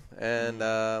away, and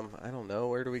I don't know,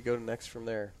 where do we go next from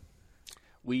there?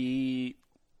 We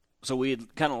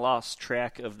had kind of lost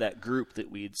track of that group that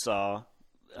we had saw,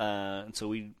 and so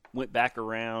we went back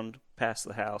around past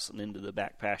the house and into the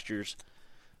back pastures,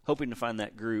 hoping to find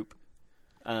that group.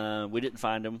 We didn't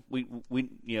find them. We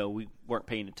weren't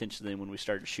paying attention to them when we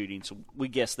started shooting, so we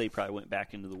guessed they probably went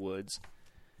back into the woods.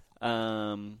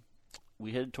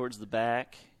 We headed towards the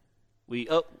back.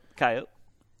 Coyote.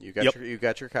 You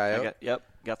got your coyote.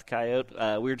 Got the coyote.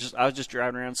 I was just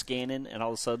driving around scanning, and all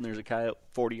of a sudden there's a coyote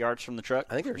 40 yards from the truck.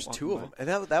 I think there was two of them, and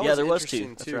that was there was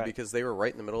interesting two. too, right. because they were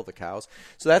right in the middle of the cows.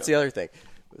 So that's the other thing.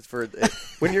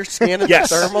 When you're scanning the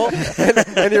thermal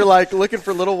and you're like looking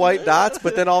for little white dots,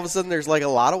 but then all of a sudden there's like a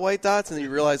lot of white dots, and then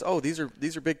you realize, oh, these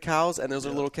are big cows and those are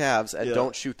little calves, and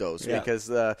don't shoot those because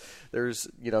there's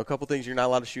a couple things you're not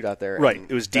alled to shoot out there. Right.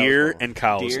 It was deer and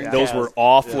cows. Deer and those cows. were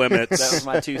off limits. That was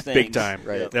my two things. Big time.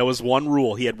 Right. That was one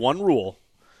rule. He had one rule: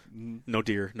 no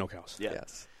deer, no cows. Yeah.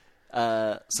 Yes.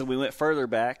 So we went further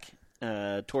back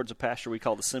towards a pasture we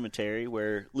call the cemetery,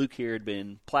 where Luke here had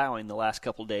been plowing the last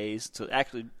couple days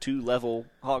to level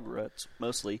hog ruts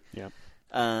mostly. Yeah.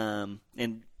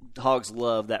 And hogs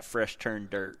love that fresh turned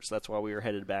dirt, so that's why we were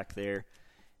headed back there.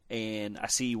 And I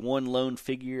see one lone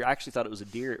figure. I actually thought it was a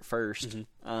deer at first,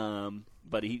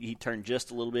 but he turned just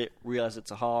a little bit, realized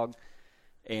it's a hog,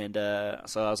 and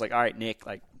so I was like, "All right, Nick,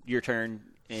 like your turn."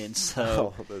 And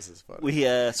so this is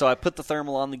funny. so I put the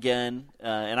thermal on the gun,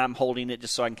 and I'm holding it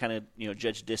just so I can kind of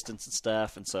judge distance and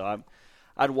stuff. And so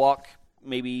I'd walk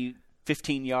maybe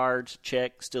 15 yards,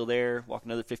 check, still there. Walk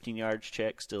another 15 yards,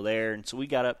 check, still there. And so we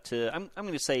got up to I'm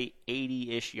going to say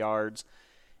 80-ish yards,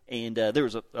 and there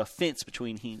was a fence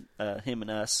between him and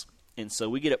us. And so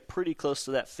we get up pretty close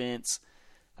to that fence.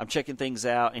 I'm checking things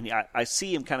out, and I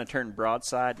see him kind of turn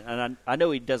broadside, and I know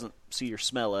he doesn't see or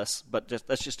smell us, but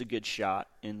that's just a good shot,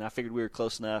 and I figured we were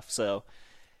close enough. So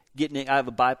get Nick. I have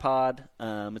a bipod.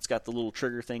 It's got the little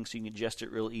trigger thing, so you can adjust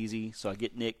it real easy. So I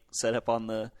get Nick set up on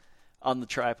the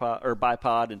tripod or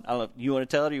bipod, and I don't know. You want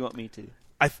to tell it, or you want me to?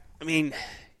 I mean,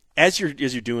 as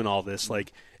you're doing all this,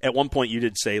 like at one point you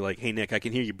did say like, "Hey Nick, I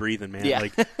can hear you breathing, man. Yeah.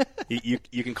 Like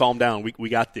you can calm down. We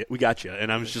got you."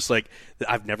 And I was just like,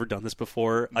 I've never done this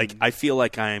before. Like I feel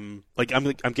like I'm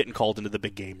getting called into the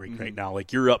big game right now.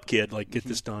 Like, you're up, kid. Like, get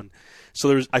this done.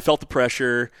 So I felt the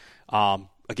pressure.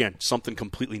 Again, something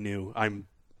completely new.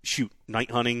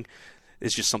 Night hunting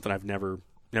is just something I've never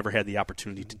had the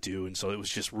opportunity to do, and so it was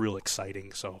just real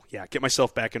exciting. So yeah, get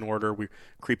myself back in order. We're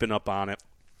creeping up on it.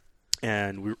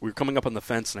 And we were coming up on the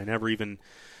fence, and I never even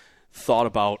thought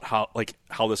about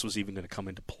how this was even going to come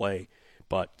into play.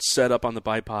 But set up on the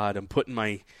bipod, I'm putting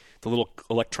the little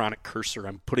electronic cursor,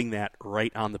 I'm putting that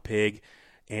right on the pig,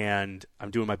 and I'm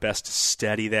doing my best to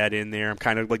steady that in there. I'm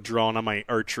kind of like drawing on my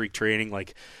archery training,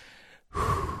 like,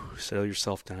 settle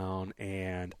yourself down,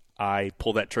 and I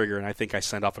pull that trigger, and I think I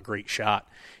send off a great shot.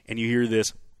 And you hear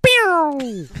this,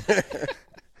 pew!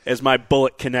 As my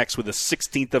bullet connects with a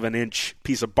 16th of an inch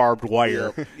piece of barbed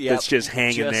wire that's just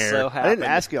hanging there. So I didn't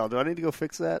ask y'all. Do I need to go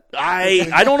fix that?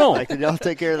 I don't know. Did y'all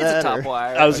take care of It's that? a top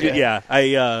wire. I was good. Yeah,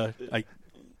 I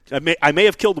may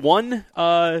have killed one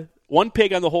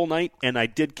pig on the whole night, and I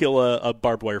did kill a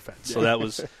barbed wire fence. So that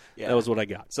was that was what I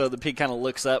got. So the pig kind of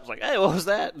looks up, like, "Hey, what was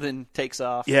that?" Then takes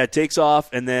off. Yeah, it takes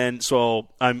off, and then so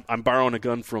I'm borrowing a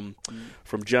gun from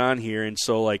John here, and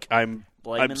so like I'm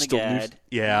Blaming the guide.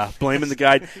 Blaming the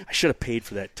guide. I should have paid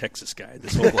for that Texas guide,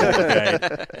 this Oklahoma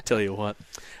guide. I tell you what.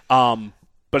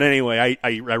 But anyway,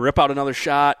 I rip out another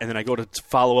shot, and then I go to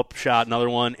follow up shot, another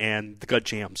one, and the gun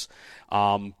jams.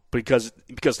 Because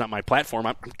it's not my platform,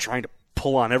 I'm trying to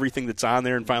pull on everything that's on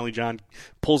there, and finally John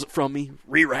pulls it from me,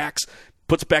 re-racks,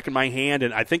 puts it back in my hand,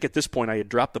 and I think at this point I had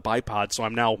dropped the bipod, so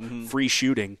I'm now free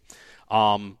shooting.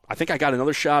 I think I got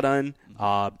another shot on.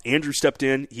 Andrew stepped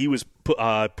in. He was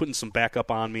putting some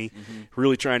backup on me,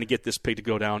 really trying to get this pig to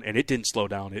go down, and it didn't slow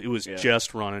down. It was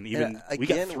just running. Even we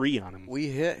got 3 on him.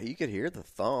 You could hear the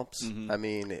thumps. I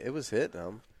mean, it was hitting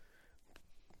him.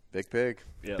 Big pig.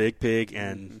 Yep. Big pig,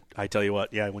 and I tell you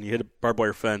what, when you hit a barbed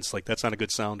wire fence, like, that's not a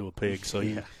good sound to a pig. So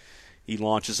he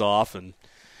launches off, and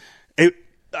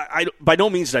I by no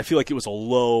means did I feel like it was a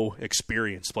low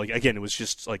experience. Like, again, it was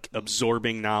just like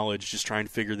absorbing knowledge, just trying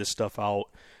to figure this stuff out.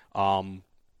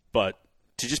 But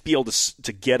to just be able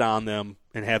to get on them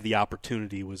and have the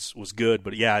opportunity was good.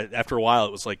 But yeah, after a while,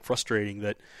 it was like frustrating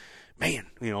that, man,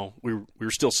 we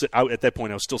were still sitting. At that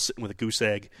point, I was still sitting with a goose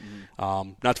egg.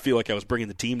 Not to feel like I was bringing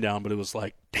the team down, but it was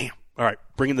like, damn. All right,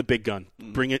 bring in the big gun.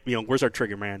 Bring it. Where's our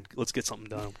trigger, man? Let's get something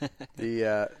done.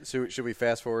 So should we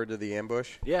fast forward to the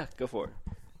ambush? Yeah, go for it.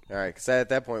 All right, because at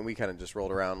that point we kind of just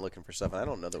rolled around looking for stuff. And I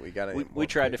don't know that we got any. We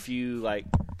tried a few like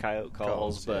coyote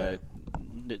calls, but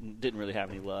didn't really have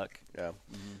any luck. Yeah.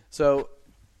 So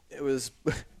it was.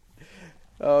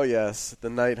 Oh yes, the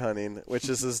night hunting, which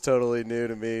is totally new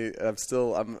to me.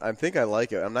 I think I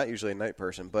like it. I'm not usually a night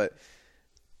person, but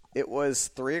It was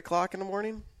 3 o'clock in the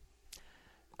morning.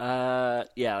 Yeah,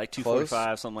 like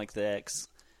 2:45, something like that.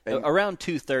 Around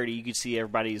 2:30, you could see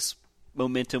everybody's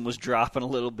momentum was dropping a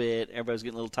little bit. Everybody was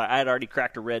getting a little tired. I had already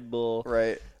cracked a Red Bull.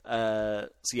 Right. So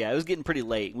yeah, it was getting pretty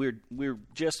late. We were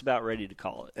just about ready to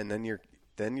call it. And then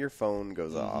your phone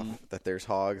goes off that there's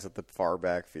hogs at the far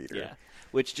back feeder. Yeah,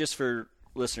 which just for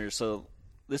listeners, so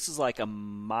this is like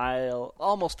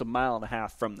almost a mile and a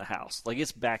half from the house. Like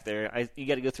it's back there. You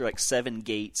got to go through like 7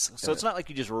 gates, so it's not like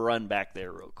you just run back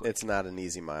there real quick. It's not an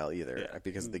easy mile either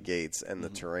because of the gates and the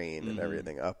terrain and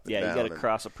everything up and down. Yeah, you got to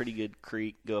cross a pretty good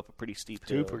creek, go up a pretty steep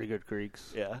hill. 2 pretty good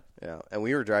creeks. Yeah. Yeah, and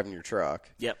we were driving your truck.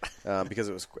 Yep. Because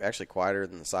it was actually quieter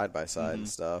than the side-by-side and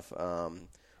stuff.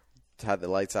 Had the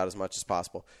lights out as much as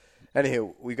possible.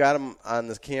 Anywho, we got them on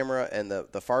the camera and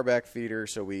the far back feeder,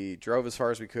 so we drove as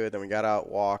far as we could. Then we got out,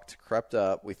 walked, crept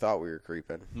up. We thought we were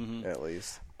creeping, at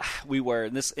least. We were.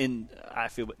 And I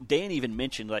feel, but Dan even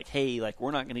mentioned, like, hey, like,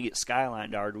 we're not going to get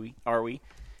skylined, are we?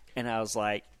 And I was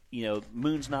like,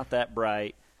 moon's not that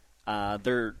bright.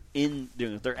 They're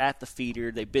at the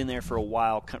feeder. They've been there for a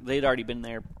while. They'd already been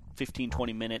there 15,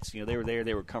 20 minutes. They were there.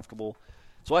 They were comfortable.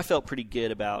 So I felt pretty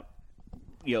good about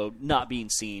not being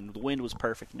seen. The wind was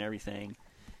perfect and everything.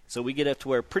 So we get up to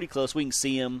where pretty close. We can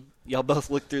see them. Y'all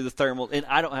both look through the thermal. And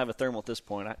I don't have a thermal at this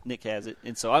point. Nick has it.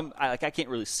 And so I can't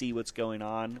really see what's going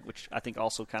on, which I think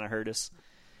also kind of hurt us.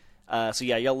 So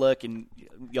yeah, y'all look and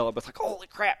y'all are both like, holy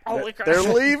crap. They're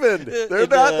leaving. They're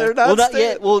not well, not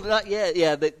yet. Well, not yet.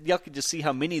 Yeah, y'all could just see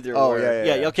how many there were.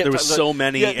 Yeah. Y'all kept there was so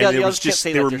many, and it was just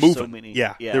they were moving. So many.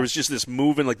 Yeah, there was just this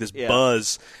moving, like this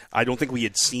buzz. I don't think we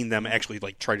had seen them actually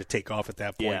like try to take off at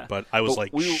that point, but I was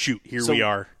shoot, here we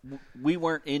are. We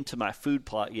weren't into my food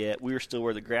plot yet. We were still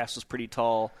where the grass was pretty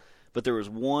tall, but there was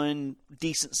one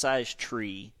decent-sized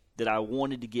tree that I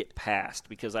wanted to get past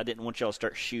because I didn't want y'all to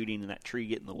start shooting and that tree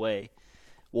get in the way.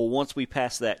 Well, once we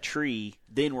passed that tree,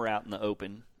 then we're out in the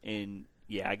open, and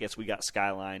yeah, I guess we got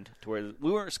skylined to where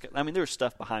we weren't. I mean, there was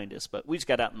stuff behind us, but we just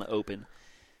got out in the open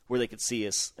where they could see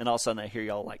us, and all of a sudden I hear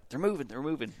y'all like, they're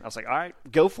moving. I was like, all right,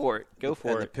 go for it.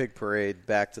 And the pig parade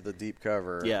back to the deep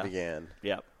cover began.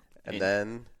 Yep. And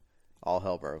then all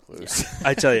hell broke loose.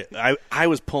 I tell you, I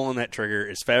was pulling that trigger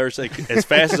as fast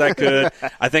as I could.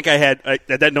 I think I had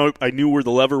at that note I knew where the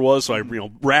lever was, so I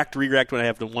re-racked when I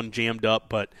have the one jammed up.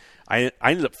 But I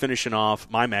ended up finishing off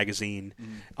my magazine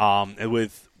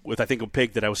with I think a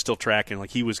pig that I was still tracking.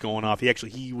 Like he was going off.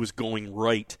 He was going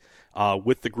right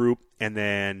with the group, and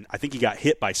then I think he got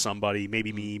hit by somebody,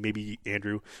 maybe me, maybe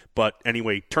Andrew. But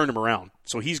anyway, turned him around,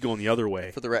 so he's going the other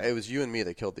way. It was you and me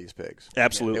that killed these pigs.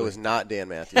 Absolutely, it was not Dan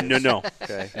Matthews. No,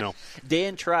 okay, no.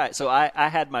 Dan tried. So I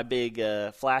had my big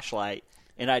flashlight,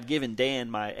 and I'd given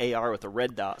Dan my AR with a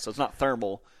red dot, so it's not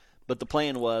thermal. But the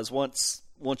plan was once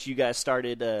you guys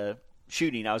started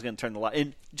shooting, I was going to turn the light.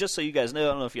 And just so you guys know,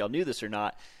 I don't know if y'all knew this or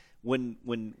not.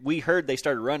 When we heard they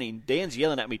started running, Dan's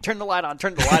yelling at me, turn the light on,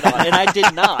 and I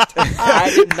did not.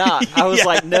 I was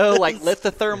like, no, like let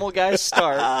the thermal guys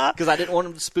start because I didn't want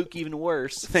them to spook even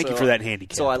worse. Thank you for that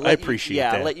handicap. So I appreciate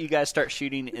that. I let you guys start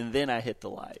shooting, and then I hit the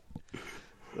light.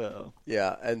 So.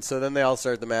 Yeah, and so then they all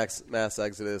start the mass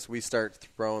exodus. We start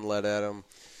throwing lead at them.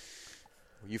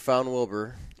 You found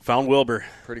Wilbur.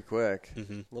 Pretty quick.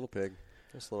 Mm-hmm. Little pig.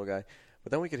 Just a little guy. But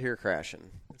then we could hear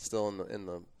crashing. It's still in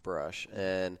the brush.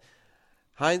 And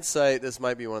hindsight, this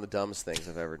might be one of the dumbest things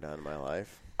I've ever done in my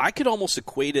life. I could almost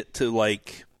equate it to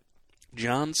like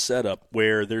John's setup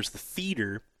where there's the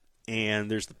feeder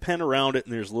and there's the pen around it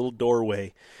and there's a little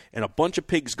doorway and a bunch of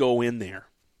pigs go in there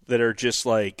that are just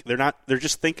like they're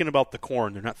just thinking about the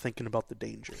corn. They're not thinking about the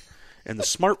danger. And the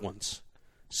smart ones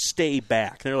stay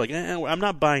back. They're like, I'm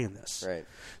not buying this. Right.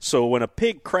 So when a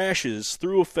pig crashes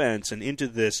through a fence and into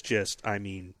this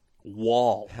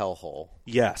wall. Hellhole.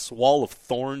 Yes, wall of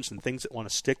thorns and things that want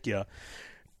to stick you.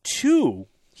 Two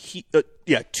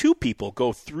people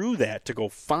go through that to go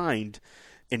find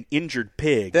an injured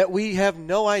pig. That we have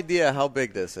no idea how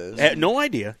big this is. No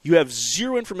idea. You have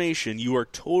zero information. You are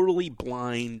totally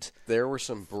blind. There were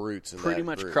some brutes in pretty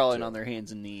much group crawling too. On their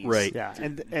hands and knees. Right. Yeah,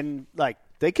 and like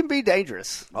they can be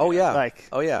dangerous. Oh yeah.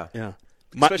 Yeah.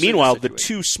 Meanwhile, the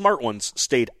two smart ones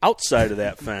stayed outside of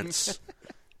that fence.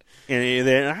 And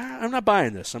I'm not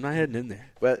buying this. I'm not heading in there.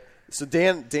 But so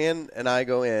Dan and I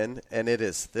go in, and it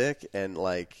is thick, and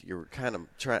like you're kind of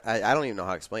trying. I don't even know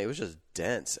how to explain it. It was just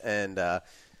dense, and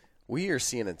we are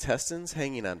seeing intestines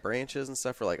hanging on branches and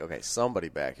stuff. We're like, okay, somebody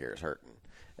back here is hurting,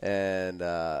 and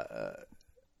I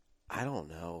don't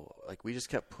know. Like we just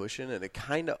kept pushing, and it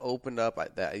kind of opened up.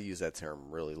 I use that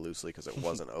term really loosely because it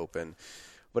wasn't open.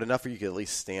 but enough where you could at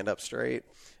least stand up straight.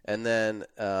 And then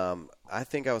I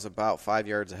think I was about 5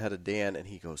 yards ahead of Dan, and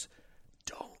he goes,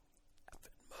 "Don't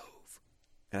effing move."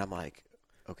 And I'm like,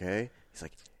 "Okay." He's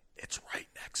like, "It's right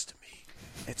next to me.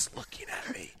 It's looking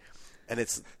at me." And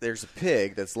there's a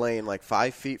pig that's laying like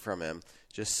 5 feet from him,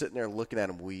 just sitting there looking at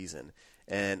him wheezing.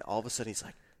 And all of a sudden he's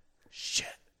like,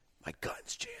 "Shit, my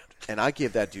gun's jammed." And I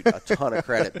give that dude a ton of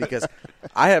credit because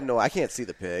I can't see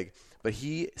the pig, but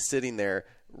he sitting there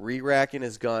re-racking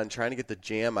his gun, trying to get the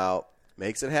jam out,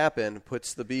 makes it happen,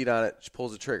 puts the bead on it,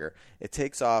 pulls the trigger. It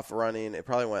takes off running. It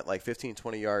probably went like 15,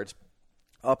 20 yards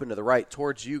up and to the right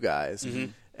towards you guys.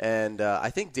 Mm-hmm. And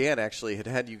I think Dan actually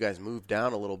had you guys move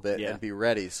down a little bit and be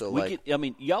ready. So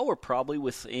y'all were probably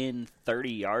within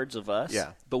 30 yards of us.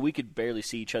 Yeah. But we could barely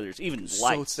see each other's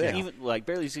lights. Thick.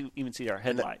 Barely see our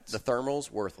headlights. The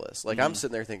thermal's worthless. Like I'm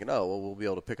sitting there thinking, oh, well, we'll be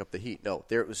able to pick up the heat. No,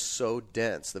 it was so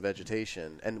dense, the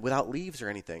vegetation, and without leaves or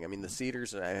anything. I mean, the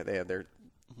cedars, they have their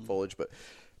foliage, but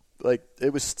like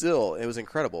it was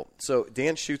incredible. So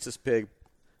Dan shoots this pig.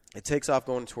 It takes off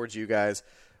going towards you guys.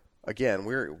 Again,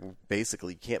 we're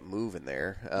basically can't move in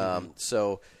there.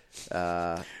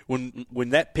 When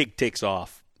that pig takes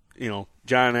off, John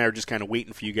and I are just kind of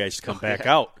waiting for you guys to come back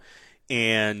out.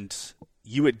 And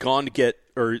you had gone to get,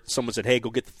 or someone said, "Hey,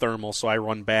 go get the thermal." So I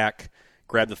run back,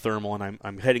 grab the thermal, and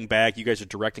I'm heading back. You guys are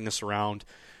directing us around.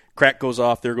 Crack goes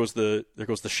off. There goes the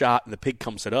shot, and the pig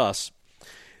comes at us.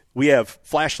 We have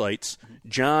flashlights.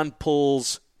 John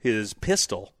pulls his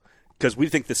pistol because we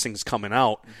think this thing's coming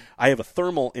out. I have a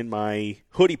thermal in my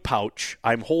hoodie pouch.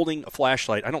 I'm holding a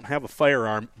flashlight. I don't have a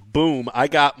firearm. Boom! I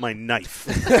got my knife.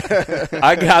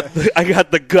 I got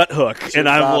the gut hook, and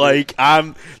I'm like,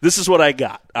 this is what I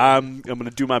got. I'm going to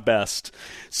do my best.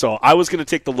 So I was going to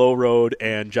take the low road,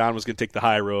 and John was going to take the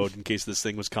high road in case this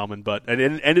thing was coming. But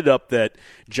it ended up that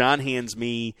John hands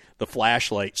me the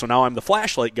flashlight. So now I'm the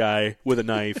flashlight guy with a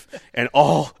knife, and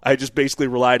I just basically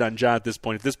relied on John at this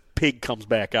point. If this pig comes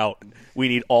back out, we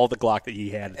need all the Glock that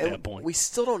he had at that point. We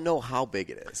still don't know how big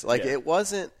it is. It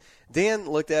wasn't. Dan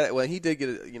looked at it when he did get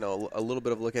a little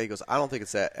bit of a look at it. He goes, "I don't think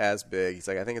it's as big." He's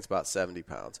like, "I think it's about 70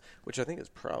 pounds," which I think is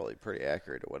probably pretty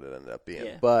accurate to what it ended up being.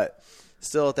 Yeah. But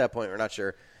still, at that point, we're not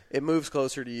sure. It moves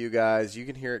closer to you guys. You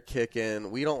can hear it kick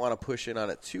in. We don't want to push in on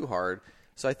it too hard.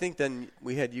 So I think then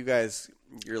we had you guys.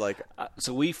 You're like,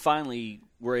 so we finally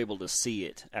were able to see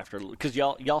it after, because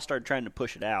y'all started trying to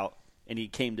push it out, and he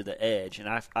came to the edge,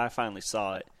 and I finally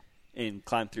saw it. And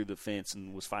climbed through the fence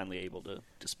and was finally able to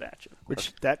dispatch it.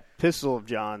 Which, that pistol of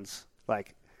John's,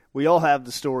 we all have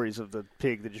the stories of the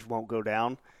pig that just won't go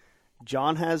down.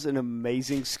 John has an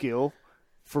amazing skill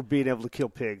for being able to kill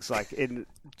pigs, in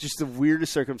just the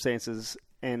weirdest circumstances.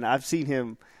 And I've seen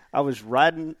him. I was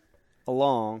riding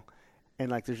along, and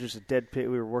there's just a dead pig.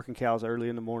 We were working cows early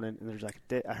in the morning, and there's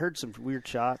I heard some weird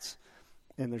shots,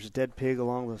 and there's a dead pig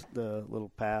along the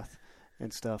little path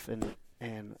and stuff,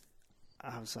 and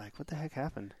I was like, "What the heck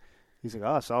happened?" He's like,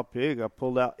 "Oh, I saw a pig. I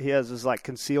pulled out." He has this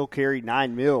concealed carry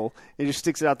 9mm. He just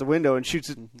sticks it out the window and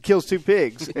shoots it, kills 2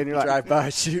 pigs. And you're like, drive by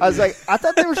shooting. I was like, I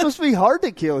thought they were supposed to be hard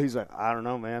to kill. He's like, "I don't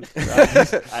know, man."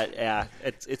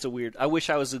 It's a weird. I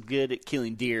wish I was as good at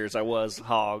killing deer as I was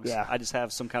hogs. Yeah. I just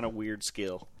have some kind of weird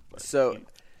skill. So,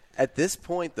 at this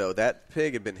point, though, that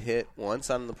pig had been hit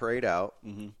once on the parade out.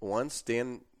 Mm-hmm. Once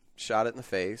Dan shot it in the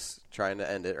face, trying to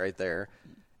end it right there.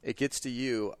 It gets to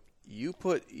you. You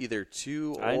put either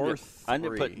 2 or 3. I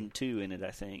ended up putting 2 in it,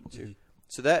 I think. 2.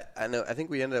 So that I think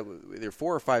we ended up with either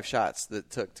 4 or 5 shots that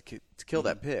took to kill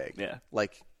that pig. Yeah,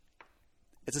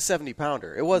 it's a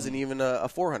 70-pounder. It wasn't even a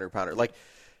 400-pounder.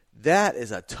 That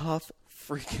is a tough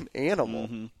freaking animal.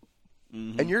 Mm-hmm.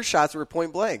 Mm-hmm. And your shots were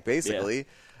point blank, basically. Yeah.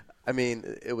 I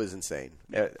mean, it was insane.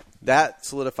 That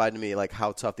solidified to me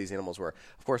how tough these animals were.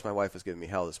 Of course, my wife was giving me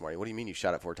hell this morning. "What do you mean you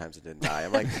shot it 4 times and didn't die?"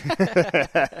 I'm like,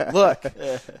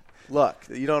 look,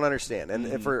 you don't understand.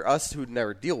 And for us who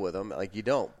never deal with them, you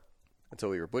don't until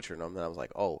we were butchering them. Then I was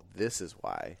like, "Oh, this is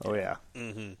why." Oh yeah.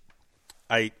 Mm-hmm.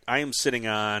 I am sitting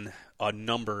on a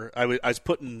number. I was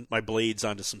putting my blades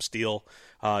onto some steel,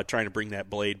 trying to bring that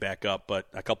blade back up, but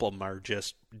a couple of them are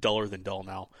just duller than dull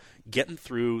now. Getting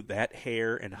through that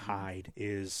hair and hide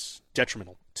is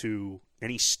detrimental to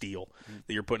any steel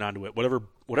that you're putting onto it.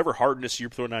 Whatever hardness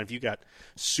you're putting on, if you got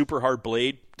super hard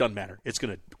blade, doesn't matter. It's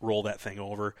going to roll that thing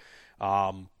over.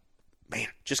 Man,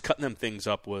 just cutting them things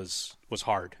up was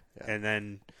hard. Yeah. And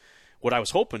then what I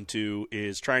was hoping to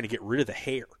is trying to get rid of the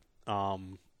hair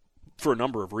for a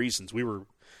number of reasons. We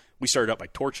started out by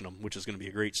torching them, which is going to be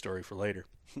a great story for later.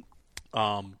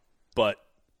 But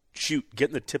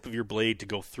getting the tip of your blade to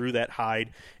go through that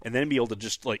hide and then be able to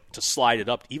just to slide it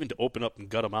up, even to open up and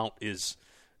gut them out is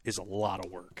a lot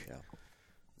of work. Yeah.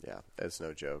 Yeah, that's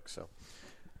no joke. So,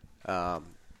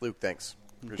 Luke, thanks.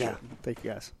 Appreciate it. Thank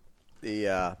you guys.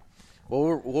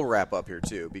 Well, we'll wrap up here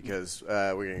too because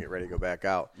we're gonna get ready to go back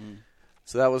out.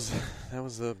 So that was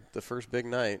the first big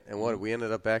night, and we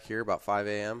ended up back here about 5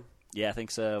 a.m. Yeah, I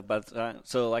think so. But I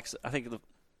think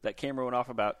that camera went off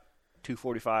about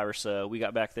 2:45 or so. We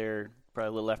got back there probably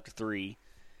a little after 3,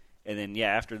 and then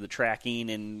after the tracking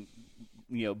and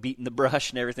beating the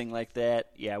brush and everything like that.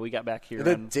 Yeah, we got back here. And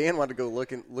then Dan wanted to go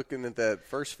looking at that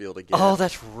first field again. Oh,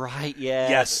 that's right. Yeah.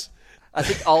 Yes. I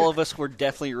think all of us were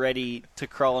definitely ready to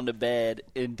crawl into bed,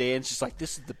 and Dan's just like,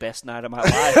 "This is the best night of my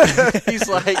life." He's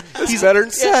like, "He's better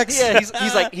than sex." Yeah,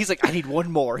 he's like, "I need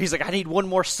one more." He's like, "I need one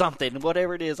more something,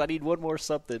 whatever it is. I need one more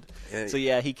something." So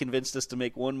he convinced us to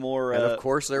make one more. And of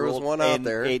course, there was one out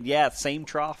there. And same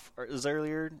trough as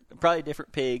earlier, probably a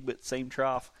different pig, but same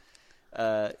trough.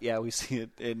 We see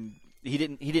it, and he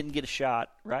didn't get a shot,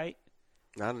 right?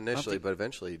 Not initially, but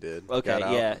eventually he did.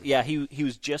 Okay, yeah. He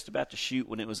was just about to shoot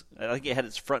when it was. I think it had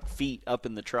its front feet up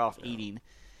in the trough eating,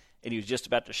 and he was just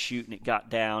about to shoot, and it got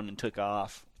down and took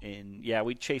off. And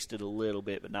we chased it a little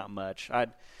bit, but not much. I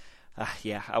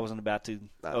wasn't about to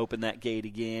open that gate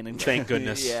again. And thank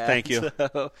goodness. Thank you.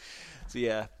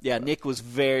 Nick was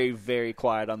very, very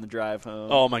quiet on the drive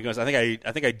home. Oh my goodness, I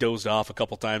think I dozed off a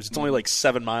couple times. It's only like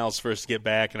 7 miles for us to get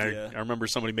back, and I remember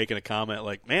somebody making a comment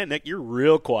like, "Man, Nick, you're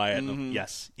real quiet." Mm-hmm.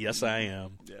 Yes, I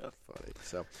am. Yeah, funny.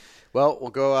 So, well,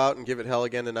 we'll go out and give it hell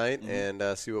again tonight and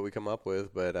see what we come up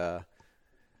with. But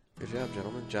good job,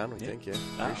 gentlemen. John, we thank you.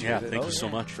 Appreciate it. Thank you so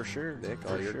much for sure. Nick,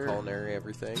 all your culinary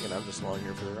everything, and I'm just along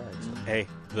here for the ride. So. Hey,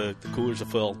 the coolers are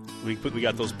full. We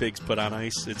got those pigs put on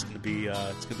ice. It's gonna be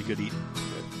good eating.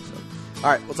 Good. So,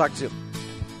 all right, we'll talk to you soon.